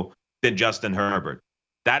throw than Justin Herbert.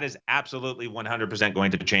 That is absolutely 100%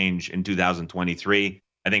 going to change in 2023.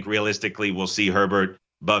 I think realistically we'll see Herbert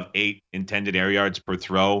above 8 intended air yards per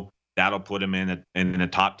throw. That'll put him in a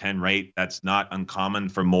top 10 rate. That's not uncommon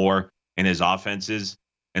for Moore in his offenses.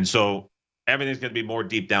 And so everything's going to be more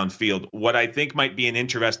deep downfield. What I think might be an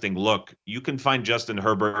interesting look, you can find Justin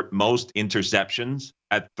Herbert most interceptions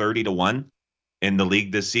at 30-1 in the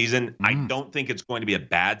league this season. I don't think it's going to be a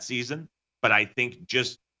bad season, but I think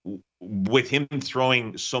just with him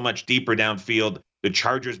throwing so much deeper downfield, the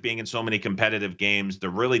Chargers being in so many competitive games, the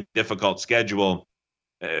really difficult schedule,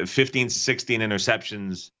 15, 16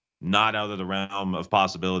 interceptions, not out of the realm of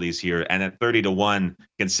possibilities here. And at 30-1,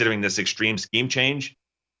 considering this extreme scheme change,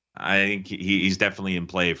 I think he's definitely in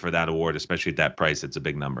play for that award, especially at that price. It's a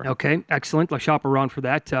big number. Okay, excellent. I'll shop around for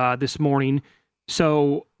that this morning.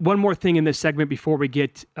 So one more thing in this segment before we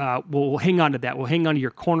get, we'll hang on to that. We'll hang on to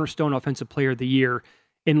your cornerstone offensive player of the year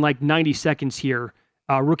in like 90 seconds here.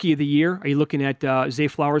 Rookie of the year, are you looking at Zay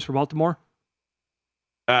Flowers for Baltimore?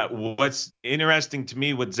 What's interesting to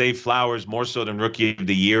me with Zay Flowers, more so than rookie of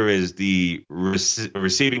the year, is the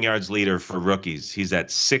receiving yards leader for rookies. He's at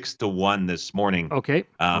 6-1 this morning. Okay.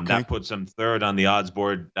 That puts him third on the odds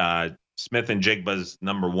board. Smith and Jigba's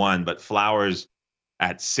number 1, but Flowers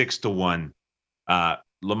at 6-1.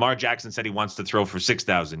 Lamar Jackson said he wants to throw for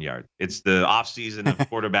 6,000 yards. It's the offseason of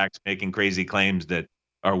quarterbacks making crazy claims that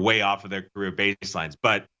are way off of their career baselines.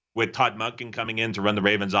 But with Todd Monken coming in to run the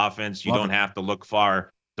Ravens offense, you don't have to look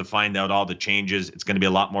far to find out all the changes. It's going to be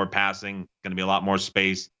a lot more passing, going to be a lot more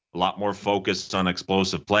space, a lot more focus on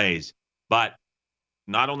explosive plays. But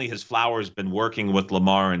not only has Flowers been working with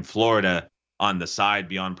Lamar in Florida on the side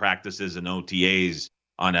beyond practices and OTAs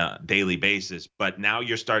on a daily basis, but now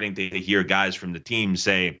you're starting to hear guys from the team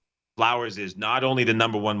say Flowers is not only the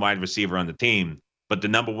number 1 wide receiver on the team, but the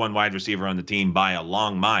number 1 wide receiver on the team by a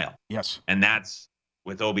long mile. Yes. And that's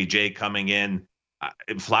with OBJ coming in.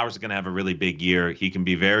 Flowers is going to have a really big year. He can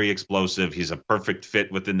be very explosive. He's a perfect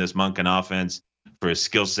fit within this Monken offense for his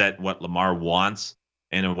skill set, what Lamar wants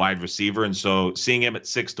in a wide receiver. And so seeing him at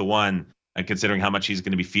 6-1 and considering how much he's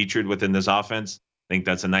going to be featured within this offense, I think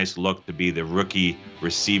that's a nice look to be the rookie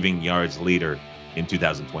receiving yards leader in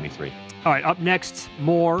 2023. All right, up next,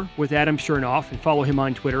 more with Adam Chernoff, and follow him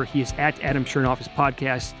on Twitter. He is at Adam Chernoff. His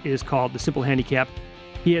podcast is called The Simple Handicap.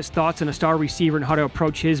 He has thoughts on a star receiver and how to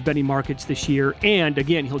approach his betting markets this year. And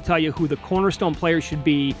again, he'll tell you who the cornerstone player should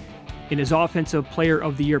be in his Offensive Player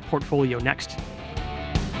of the Year portfolio next.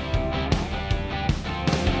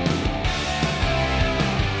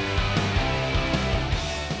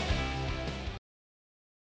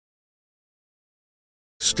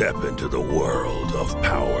 Step into the world of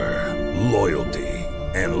power, loyalty,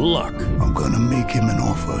 and luck. I'm gonna make him an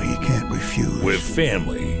offer he can't refuse. With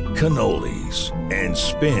family, cannolis, and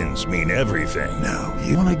spins mean everything. Now,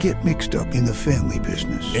 you wanna get mixed up in the family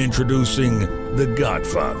business. Introducing The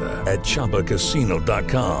Godfather at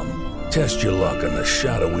ChumbaCasino.com. Test your luck in the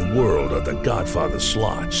shadowy world of The Godfather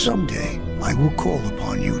slot. Someday, I will call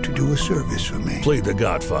upon you to do a service for me. Play The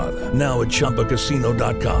Godfather now at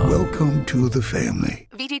ChumbaCasino.com. Welcome to the family.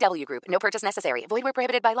 VGW Group. No purchase necessary. Void where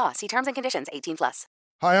prohibited by law. See terms and conditions. 18+.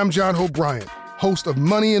 Hi, I'm John Hope Bryant, host of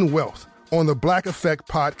Money and Wealth on the Black Effect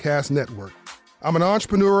Podcast Network. I'm an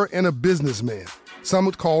entrepreneur and a businessman. Some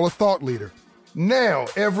would call a thought leader. Now,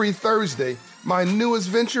 every Thursday, my newest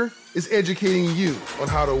venture is educating you on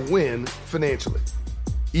how to win financially.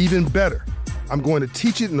 Even better, I'm going to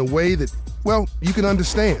teach it in a way that, well, you can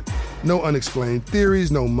understand. No unexplained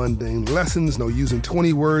theories, no mundane lessons, no using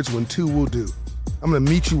 20 words when 2 will do. I'm going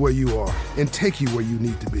to meet you where you are and take you where you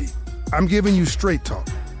need to be. I'm giving you straight talk,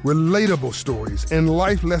 relatable stories, and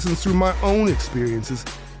life lessons through my own experiences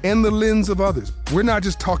and the lens of others. We're not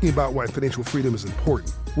just talking about why financial freedom is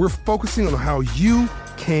important. We're focusing on how you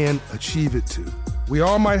can achieve it too. We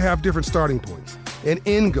all might have different starting points and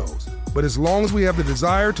end goals, but as long as we have the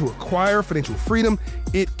desire to acquire financial freedom,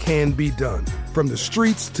 it can be done. From the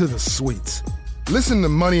streets to the suites. Listen to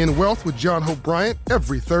Money and Wealth with John Hope Bryant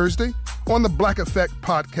every Thursday on the Black Effect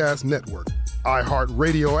Podcast Network,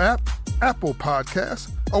 iHeartRadio app, Apple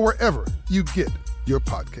Podcasts, or wherever you get your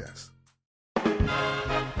podcasts.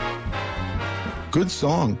 Good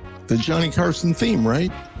song. The Johnny Carson theme,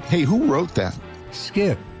 right? Hey, who wrote that?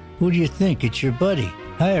 Skip, who do you think? It's your buddy.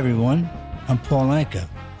 Hi, everyone. I'm Paul Anka.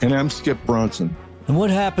 And I'm Skip Bronson. And what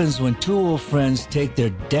happens when two old friends take their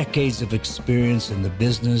decades of experience in the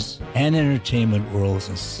business and entertainment worlds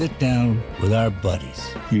and sit down with our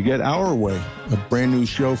buddies? You get Our Way, a brand new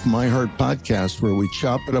show from iHeart Podcast where we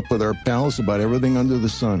chop it up with our pals about everything under the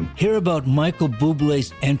sun. Hear about Michael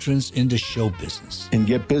Bublé's entrance into show business. And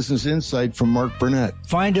get business insight from Mark Burnett.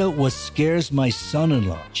 Find out what scares my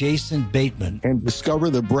son-in-law, Jason Bateman. And discover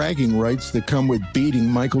the bragging rights that come with beating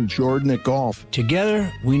Michael Jordan at golf. Together,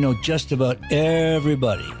 we know just about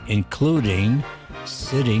everybody, including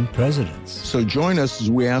sitting presidents. So join us as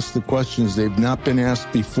we ask the questions they've not been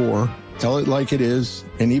asked before, tell it like it is,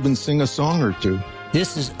 and even sing a song or two.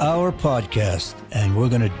 This is our podcast, and we're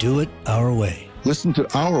going to do it our way. Listen to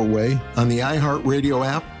Our Way on the iHeartRadio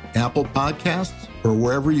app, Apple Podcasts, or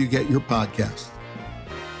wherever you get your podcasts.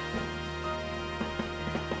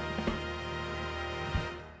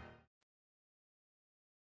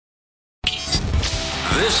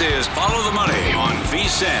 This is Follow the Money on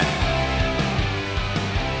VSiN.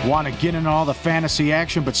 Want to get in all the fantasy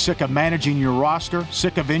action, but sick of managing your roster?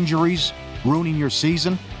 Sick of injuries ruining your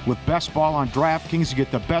season? With Best Ball on DraftKings, you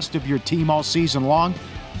get the best of your team all season long.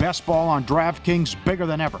 Best Ball on DraftKings, bigger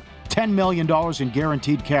than ever. $10 million in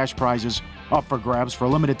guaranteed cash prizes up for grabs. For a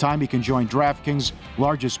limited time, you can join DraftKings'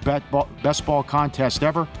 largest Best Ball contest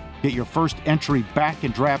ever. Get your first entry back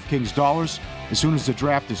in DraftKings dollars as soon as the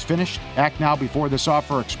draft is finished. Act now before this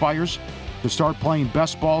offer expires. To start playing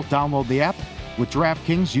Best Ball, download the app. With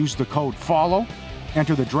DraftKings, use the code FOLLOW.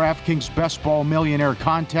 Enter the DraftKings Best Ball Millionaire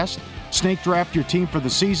Contest. Snake draft your team for the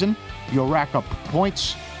season. You'll rack up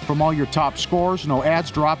points from all your top scorers. No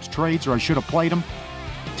ads, drops, trades, or I should have played them.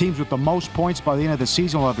 Teams with the most points by the end of the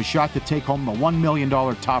season will have a shot to take home the $1 million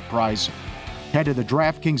top prize. Head to the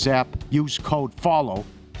DraftKings app. Use code FOLLOW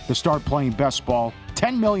to start playing Best Ball.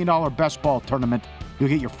 $10 million Best Ball tournament. You'll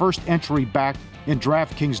get your first entry back in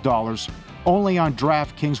DraftKings dollars. Only on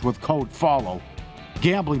DraftKings with code FOLLOW.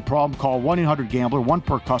 Gambling problem, call 1-800-GAMBLER, one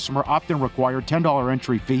per customer. Opt-in required, $10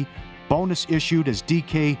 entry fee. Bonus issued as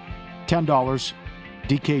DK $10,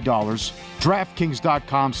 DK dollars.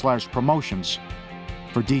 DraftKings.com/promotions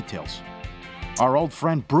for details. Our old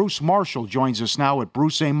friend Bruce Marshall joins us now at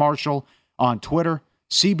Bruce A. Marshall on Twitter,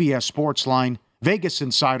 CBS Sportsline,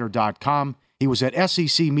 VegasInsider.com. He was at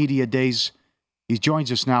SEC Media Days. He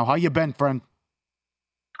joins us now. How you been, friend?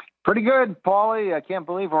 Pretty good, Paulie. I can't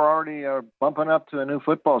believe we're already bumping up to a new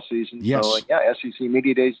football season. Yes. So, SEC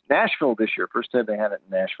Media Days, Nashville this year. First time they had it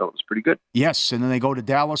in Nashville. It was pretty good. Yes, and then they go to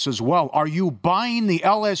Dallas as well. Are you buying the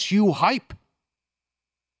LSU hype?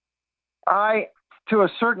 To a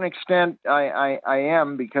certain extent, I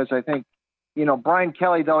am, because I think, Brian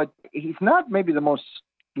Kelly, though, he's not maybe the most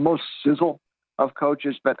sizzle of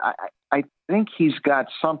coaches, but I think he's got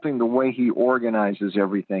something, the way he organizes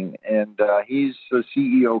everything. And he's a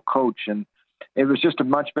CEO coach, and it was just a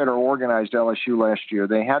much better organized LSU last year.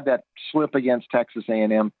 They had that slip against Texas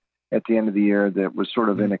A&M at the end of the year that was sort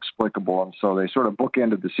of inexplicable. And so they sort of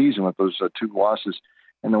bookended the season with those 2 losses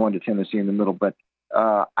and the one to Tennessee in the middle. But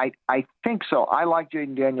I think so. I like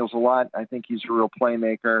Jaden Daniels a lot. I think he's a real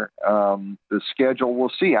playmaker. The schedule,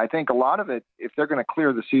 we'll see. I think a lot of it, if they're going to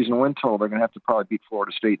clear the season win total, they're going to have to probably beat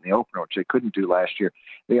Florida State in the opener, which they couldn't do last year.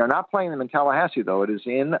 They are not playing them in Tallahassee, though. It is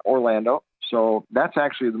in Orlando. So that's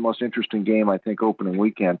actually the most interesting game, I think, opening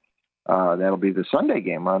weekend. That'll be the Sunday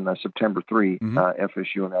game on September 3,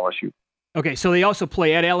 FSU and LSU. Okay, so they also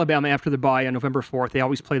play at Alabama after the bye on November 4th. They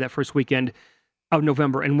always play that first weekend of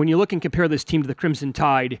November. And when you look and compare this team to the Crimson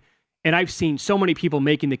Tide, and I've seen so many people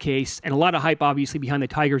making the case, and a lot of hype, obviously, behind the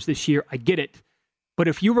Tigers this year. I get it. But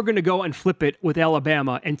if you were going to go and flip it with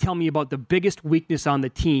Alabama and tell me about the biggest weakness on the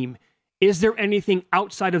team, is there anything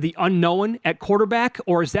outside of the unknown at quarterback,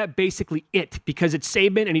 or is that basically it? Because it's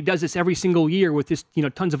Saban, and he does this every single year with this,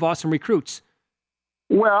 tons of awesome recruits.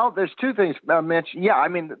 Well, there's two things, Mitch. Yeah, I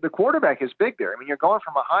mean, the quarterback is big there. I mean, you're going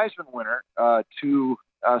from a Heisman winner to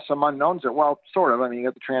some unknowns there. Well, sort of. I mean, you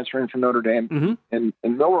got the transfer in from Notre Dame, and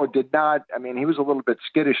Milroe did not. I mean, he was a little bit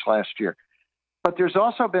skittish last year. But there's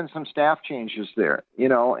also been some staff changes there,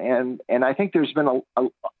 and I think there's been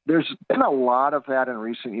a lot of that in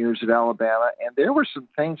recent years at Alabama. And there were some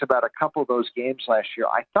things about a couple of those games last year.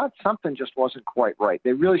 I thought something just wasn't quite right.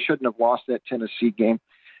 They really shouldn't have lost that Tennessee game.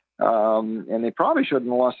 And they probably shouldn't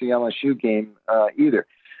have lost the LSU game either.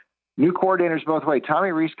 New coordinators both ways.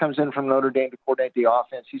 Tommy Rees comes in from Notre Dame to coordinate the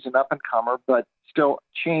offense. He's an up-and-comer, but still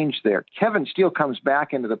change there. Kevin Steele comes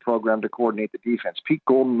back into the program to coordinate the defense. Pete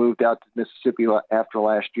Golden moved out to Mississippi after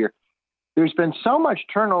last year. There's been so much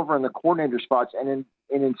turnover in the coordinator spots, and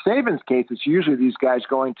in Saban's case, it's usually these guys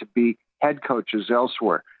going to be head coaches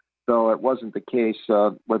elsewhere, though it wasn't the case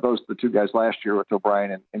with the two guys last year with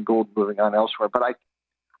O'Brien and Golden moving on elsewhere. But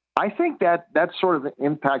I think that's sort of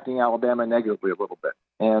impacting Alabama negatively a little bit.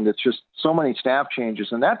 And it's just so many staff changes.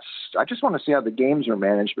 And I just want to see how the games are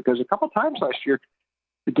managed, because a couple times last year,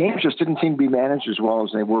 the games just didn't seem to be managed as well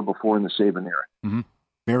as they were before in the Saban era. Mm-hmm.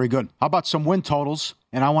 Very good. How about some win totals?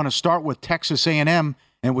 And I want to start with Texas A&M. And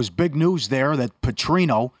it was big news there that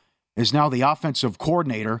Petrino is now the offensive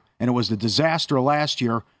coordinator. And it was a disaster last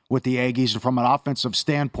year with the Aggies from an offensive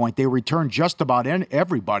standpoint. They returned just about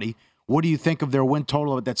everybody. What do you think of their win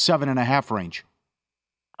total at that 7.5 range?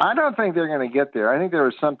 I don't think they're going to get there. I think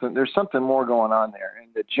there's something more going on there. And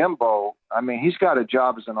the Jimbo, I mean, he's got a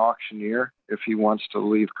job as an auctioneer if he wants to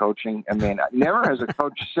leave coaching. I mean, never has a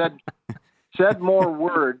coach said more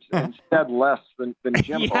words and said less than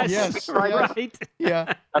Jimbo. Yes, right.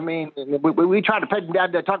 Yeah. I mean, we tried to peg him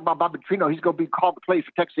down to talk about Bob Petrino. He's going to be called to play for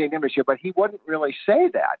Texas A&M this year, but he wouldn't really say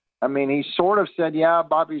that. I mean, he sort of said, yeah,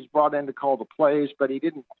 Bobby's brought in to call the plays, but he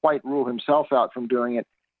didn't quite rule himself out from doing it.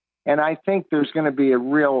 And I think there's going to be a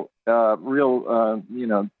real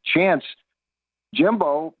chance.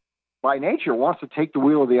 Jimbo, by nature, wants to take the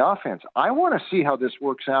wheel of the offense. I want to see how this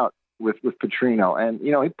works out with Petrino. And,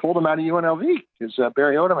 he pulled him out of UNLV because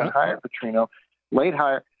Barry Odom hired Petrino, late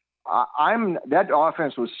hire. That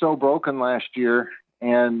offense was so broken last year,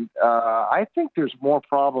 and I think there's more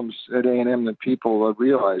problems at A&M than people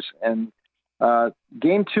realize. And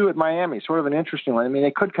game 2 at Miami, sort of an interesting one. I mean,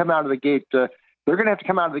 they could come out of the gate. They're going to have to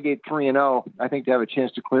come out of the gate 3-0, I think, to have a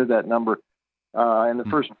chance to clear that number. And the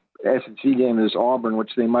first SEC game is Auburn,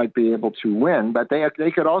 which they might be able to win. But they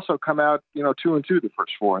could also come out, 2-2 the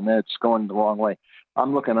first 4, and that's going the wrong way.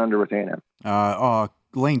 I'm looking under with A&M.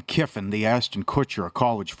 Lane Kiffin, the Ashton Kutcher of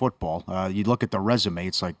college football. You look at the resume,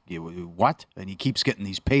 it's like, what? And he keeps getting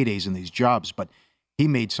these paydays and these jobs. But he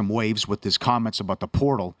made some waves with his comments about the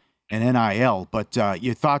portal and NIL. But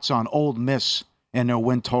your thoughts on Ole Miss and their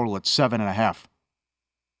win total at 7.5?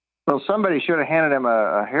 Well, somebody should have handed him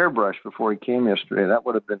a hairbrush before he came yesterday. That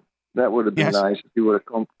would have been yes. Nice if he would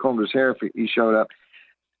have combed his hair if he showed up.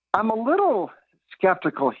 I'm a little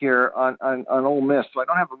skeptical here on Ole Miss, so I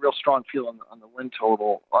don't have a real strong feel on the win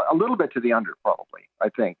total. A little bit to the under, probably, I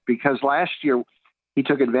think, because last year he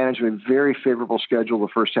took advantage of a very favorable schedule the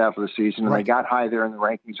first half of the season, and they got high there in the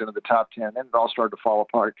rankings into the top 10, and it all started to fall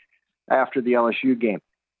apart after the LSU game.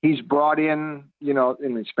 He's brought in,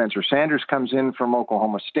 and Spencer Sanders comes in from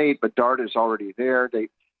Oklahoma State, but Dart is already there.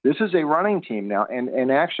 This is a running team now,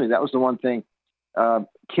 and actually that was the one thing.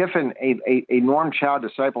 Kiffin, a Norm Chow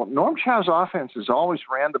disciple. Norm Chow's offense has always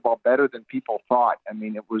ran the ball better than people thought. I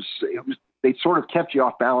mean, it was they sort of kept you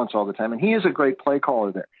off balance all the time, and he is a great play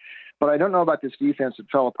caller there. But I don't know about this defense that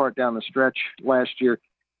fell apart down the stretch last year.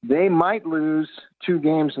 They might lose 2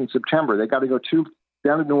 games in September. They got to go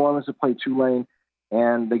down to New Orleans to play Tulane.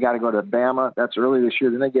 And they got to go to Bama. That's early this year.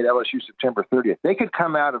 Then they get LSU September 30th. They could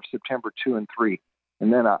come out of September 2-3.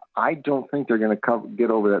 And then I don't think they're going to get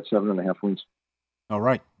over that 7.5 wins. All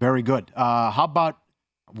right. Very good. How about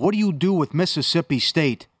what do you do with Mississippi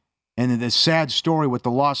State and the sad story with the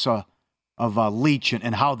loss of Leach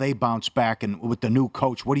and how they bounce back and with the new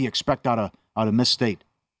coach? What do you expect out of Miss State?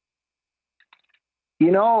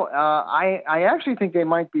 I actually think they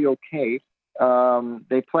might be okay.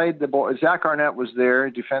 They played the bowl. Zach Arnett was their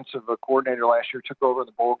defensive coordinator last year, took over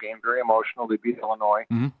the bowl game, very emotional. They beat Illinois.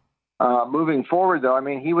 Mm-hmm. Moving forward, though, I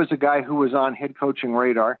mean, he was a guy who was on head coaching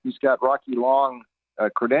radar. He's got Rocky Long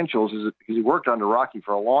credentials because he worked under Rocky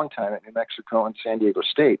for a long time at New Mexico and San Diego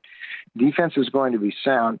State. Defense is going to be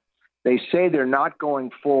sound. They say they're not going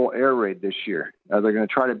full air raid this year. They're going to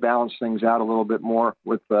try to balance things out a little bit more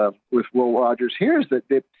with Will Rogers. Here's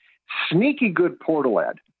the sneaky good portal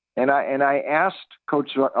ad. And I asked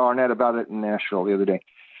Coach Arnett about it in Nashville the other day.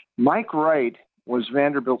 Mike Wright was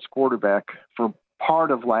Vanderbilt's quarterback for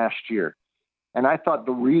part of last year. And I thought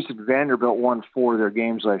the reason Vanderbilt won 4 of their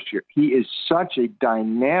games last year, he is such a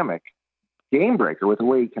dynamic game breaker with the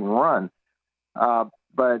way he can run.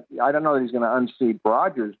 But I don't know that he's going to unseat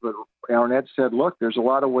Rodgers. But Arnett said, look, there's a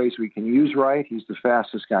lot of ways we can use Wright. He's the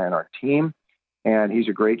fastest guy on our team, and he's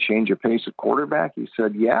a great change of pace at quarterback. He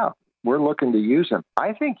said, yeah, we're looking to use him.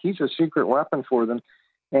 I think he's a secret weapon for them.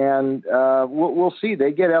 And we'll see.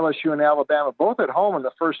 They get LSU and Alabama both at home in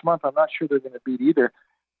the first month. I'm not sure they're going to beat either.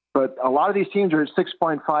 But a lot of these teams are at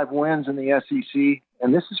 6.5 wins in the SEC,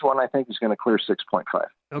 and this is one I think is going to clear 6.5.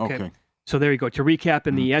 Okay. So there you go. To recap,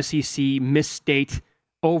 in the SEC, Miss State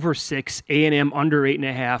over 6, A&M under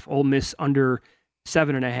 8.5, Ole Miss under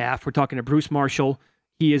 7.5. We're talking to Bruce Marshall.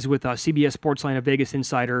 He is with CBS Sportsline, a Vegas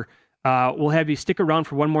insider. We'll have you stick around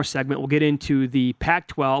for one more segment. We'll get into the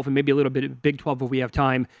Pac-12 and maybe a little bit of Big 12 if we have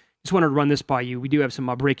time. Just wanted to run this by you. We do have some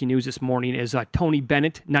breaking news this morning as Tony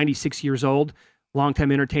Bennett, 96 years old,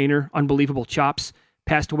 longtime entertainer, unbelievable chops,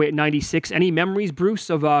 passed away at 96. Any memories,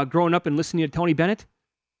 Bruce, of growing up and listening to Tony Bennett?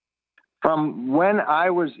 From when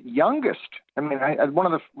I was youngest, I mean, one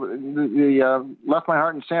of the Left My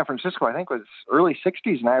Heart in San Francisco, I think was early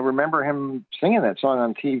 60s, and I remember him singing that song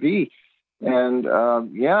on TV. And,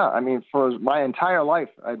 I mean, for my entire life,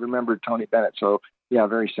 I remembered Tony Bennett. So, yeah,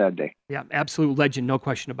 very sad day. Yeah, absolute legend, no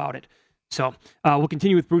question about it. So we'll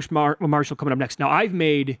continue with Bruce Marshall coming up next. Now, I've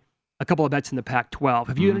made a couple of bets in the Pac-12.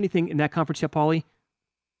 Have you done anything in that conference yet, Paulie?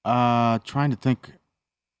 Trying to think.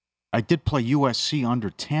 I did play USC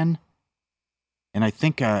under 10. And I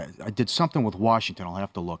think I did something with Washington. I'll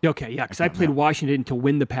have to look. Okay, yeah, because I played Washington to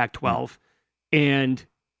win the Pac-12, and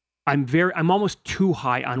I'm almost too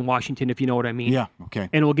high on Washington, if you know what I mean. Yeah, okay.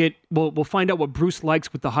 And we'll find out what Bruce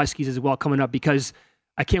likes with the Huskies as well coming up, because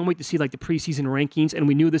I can't wait to see like the preseason rankings. And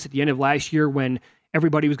we knew this at the end of last year when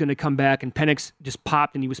everybody was going to come back, and Penix just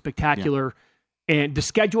popped and he was spectacular. Yeah. And the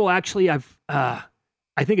schedule actually, I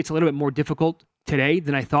think it's a little bit more difficult today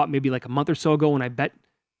than I thought maybe like a month or so ago when I bet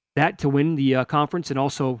that to win the conference and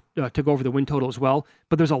also to go over the win total as well.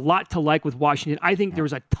 But there's a lot to like with Washington. I think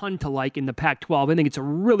there's a ton to like in the Pac-12. I think it's a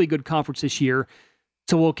really good conference this year.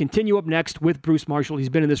 So we'll continue up next with Bruce Marshall. He's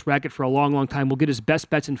been in this racket for a long, long time. We'll get his best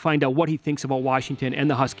bets and find out what he thinks about Washington and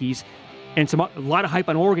the Huskies. And a lot of hype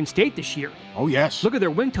on Oregon State this year. Oh, yes. Look at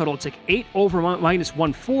their win total. It's like 8 over minus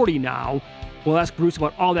 140 now. We'll ask Bruce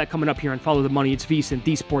about all that coming up here on Follow the Money. It's VSiN,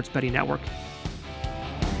 the Sports Betting Network.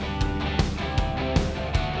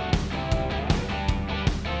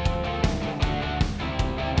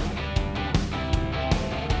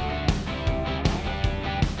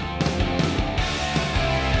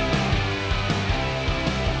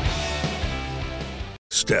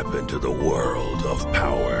 Step into the world of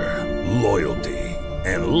power, loyalty,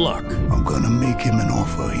 and luck. I'm gonna make him an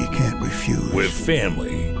offer he can't refuse. With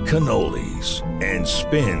family, cannolis, and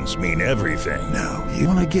spins mean everything. Now, you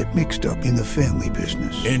wanna get mixed up in the family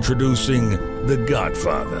business. Introducing The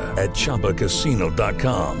Godfather at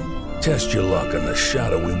ChumbaCasino.com. Test your luck in the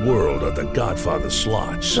shadowy world of The Godfather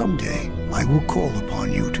slot. Someday, I will call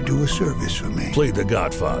upon you to do a service for me. Play The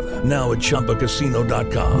Godfather now at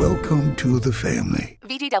ChumbaCasino.com. Welcome to the family.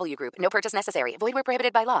 VGW Group. No purchase necessary. Void where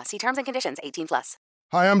prohibited by law. See terms and conditions. 18+.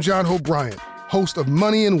 Hi, I'm John Hope Bryant, host of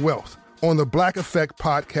Money and Wealth on the Black Effect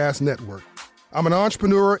Podcast Network. I'm an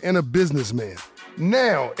entrepreneur and a businessman.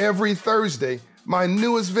 Now, every Thursday, my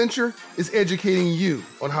newest venture is educating you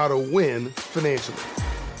on how to win financially.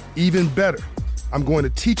 Even better, I'm going to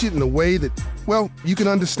teach it in a way that, well, you can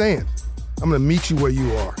understand. I'm going to meet you where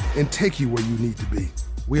you are and take you where you need to be.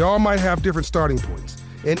 We all might have different starting points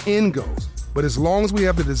and end goals, but as long as we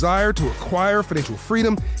have the desire to acquire financial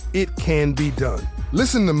freedom, it can be done.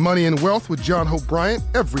 Listen to Money and Wealth with John Hope Bryant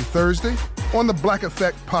every Thursday on the Black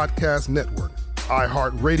Effect Podcast Network,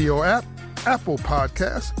 iHeartRadio app, Apple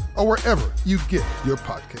Podcasts, or wherever you get your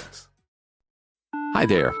podcasts. Hi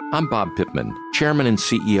there, I'm Bob Pittman, Chairman and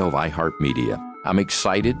CEO of iHeartMedia. I'm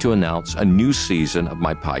excited to announce a new season of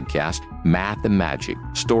my podcast, Math and Magic,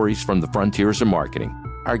 Stories from the Frontiers of Marketing.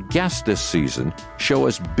 Our guests this season show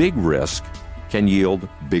us big risk can yield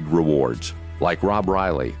big rewards, like Rob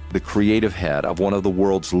Riley, the creative head of one of the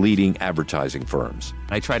world's leading advertising firms.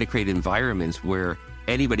 I try to create environments where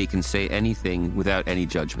anybody can say anything without any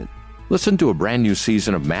judgment. Listen to a brand new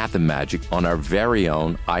season of Math and Magic on our very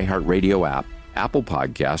own iHeartRadio app, Apple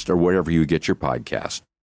Podcast, or wherever you get your podcast.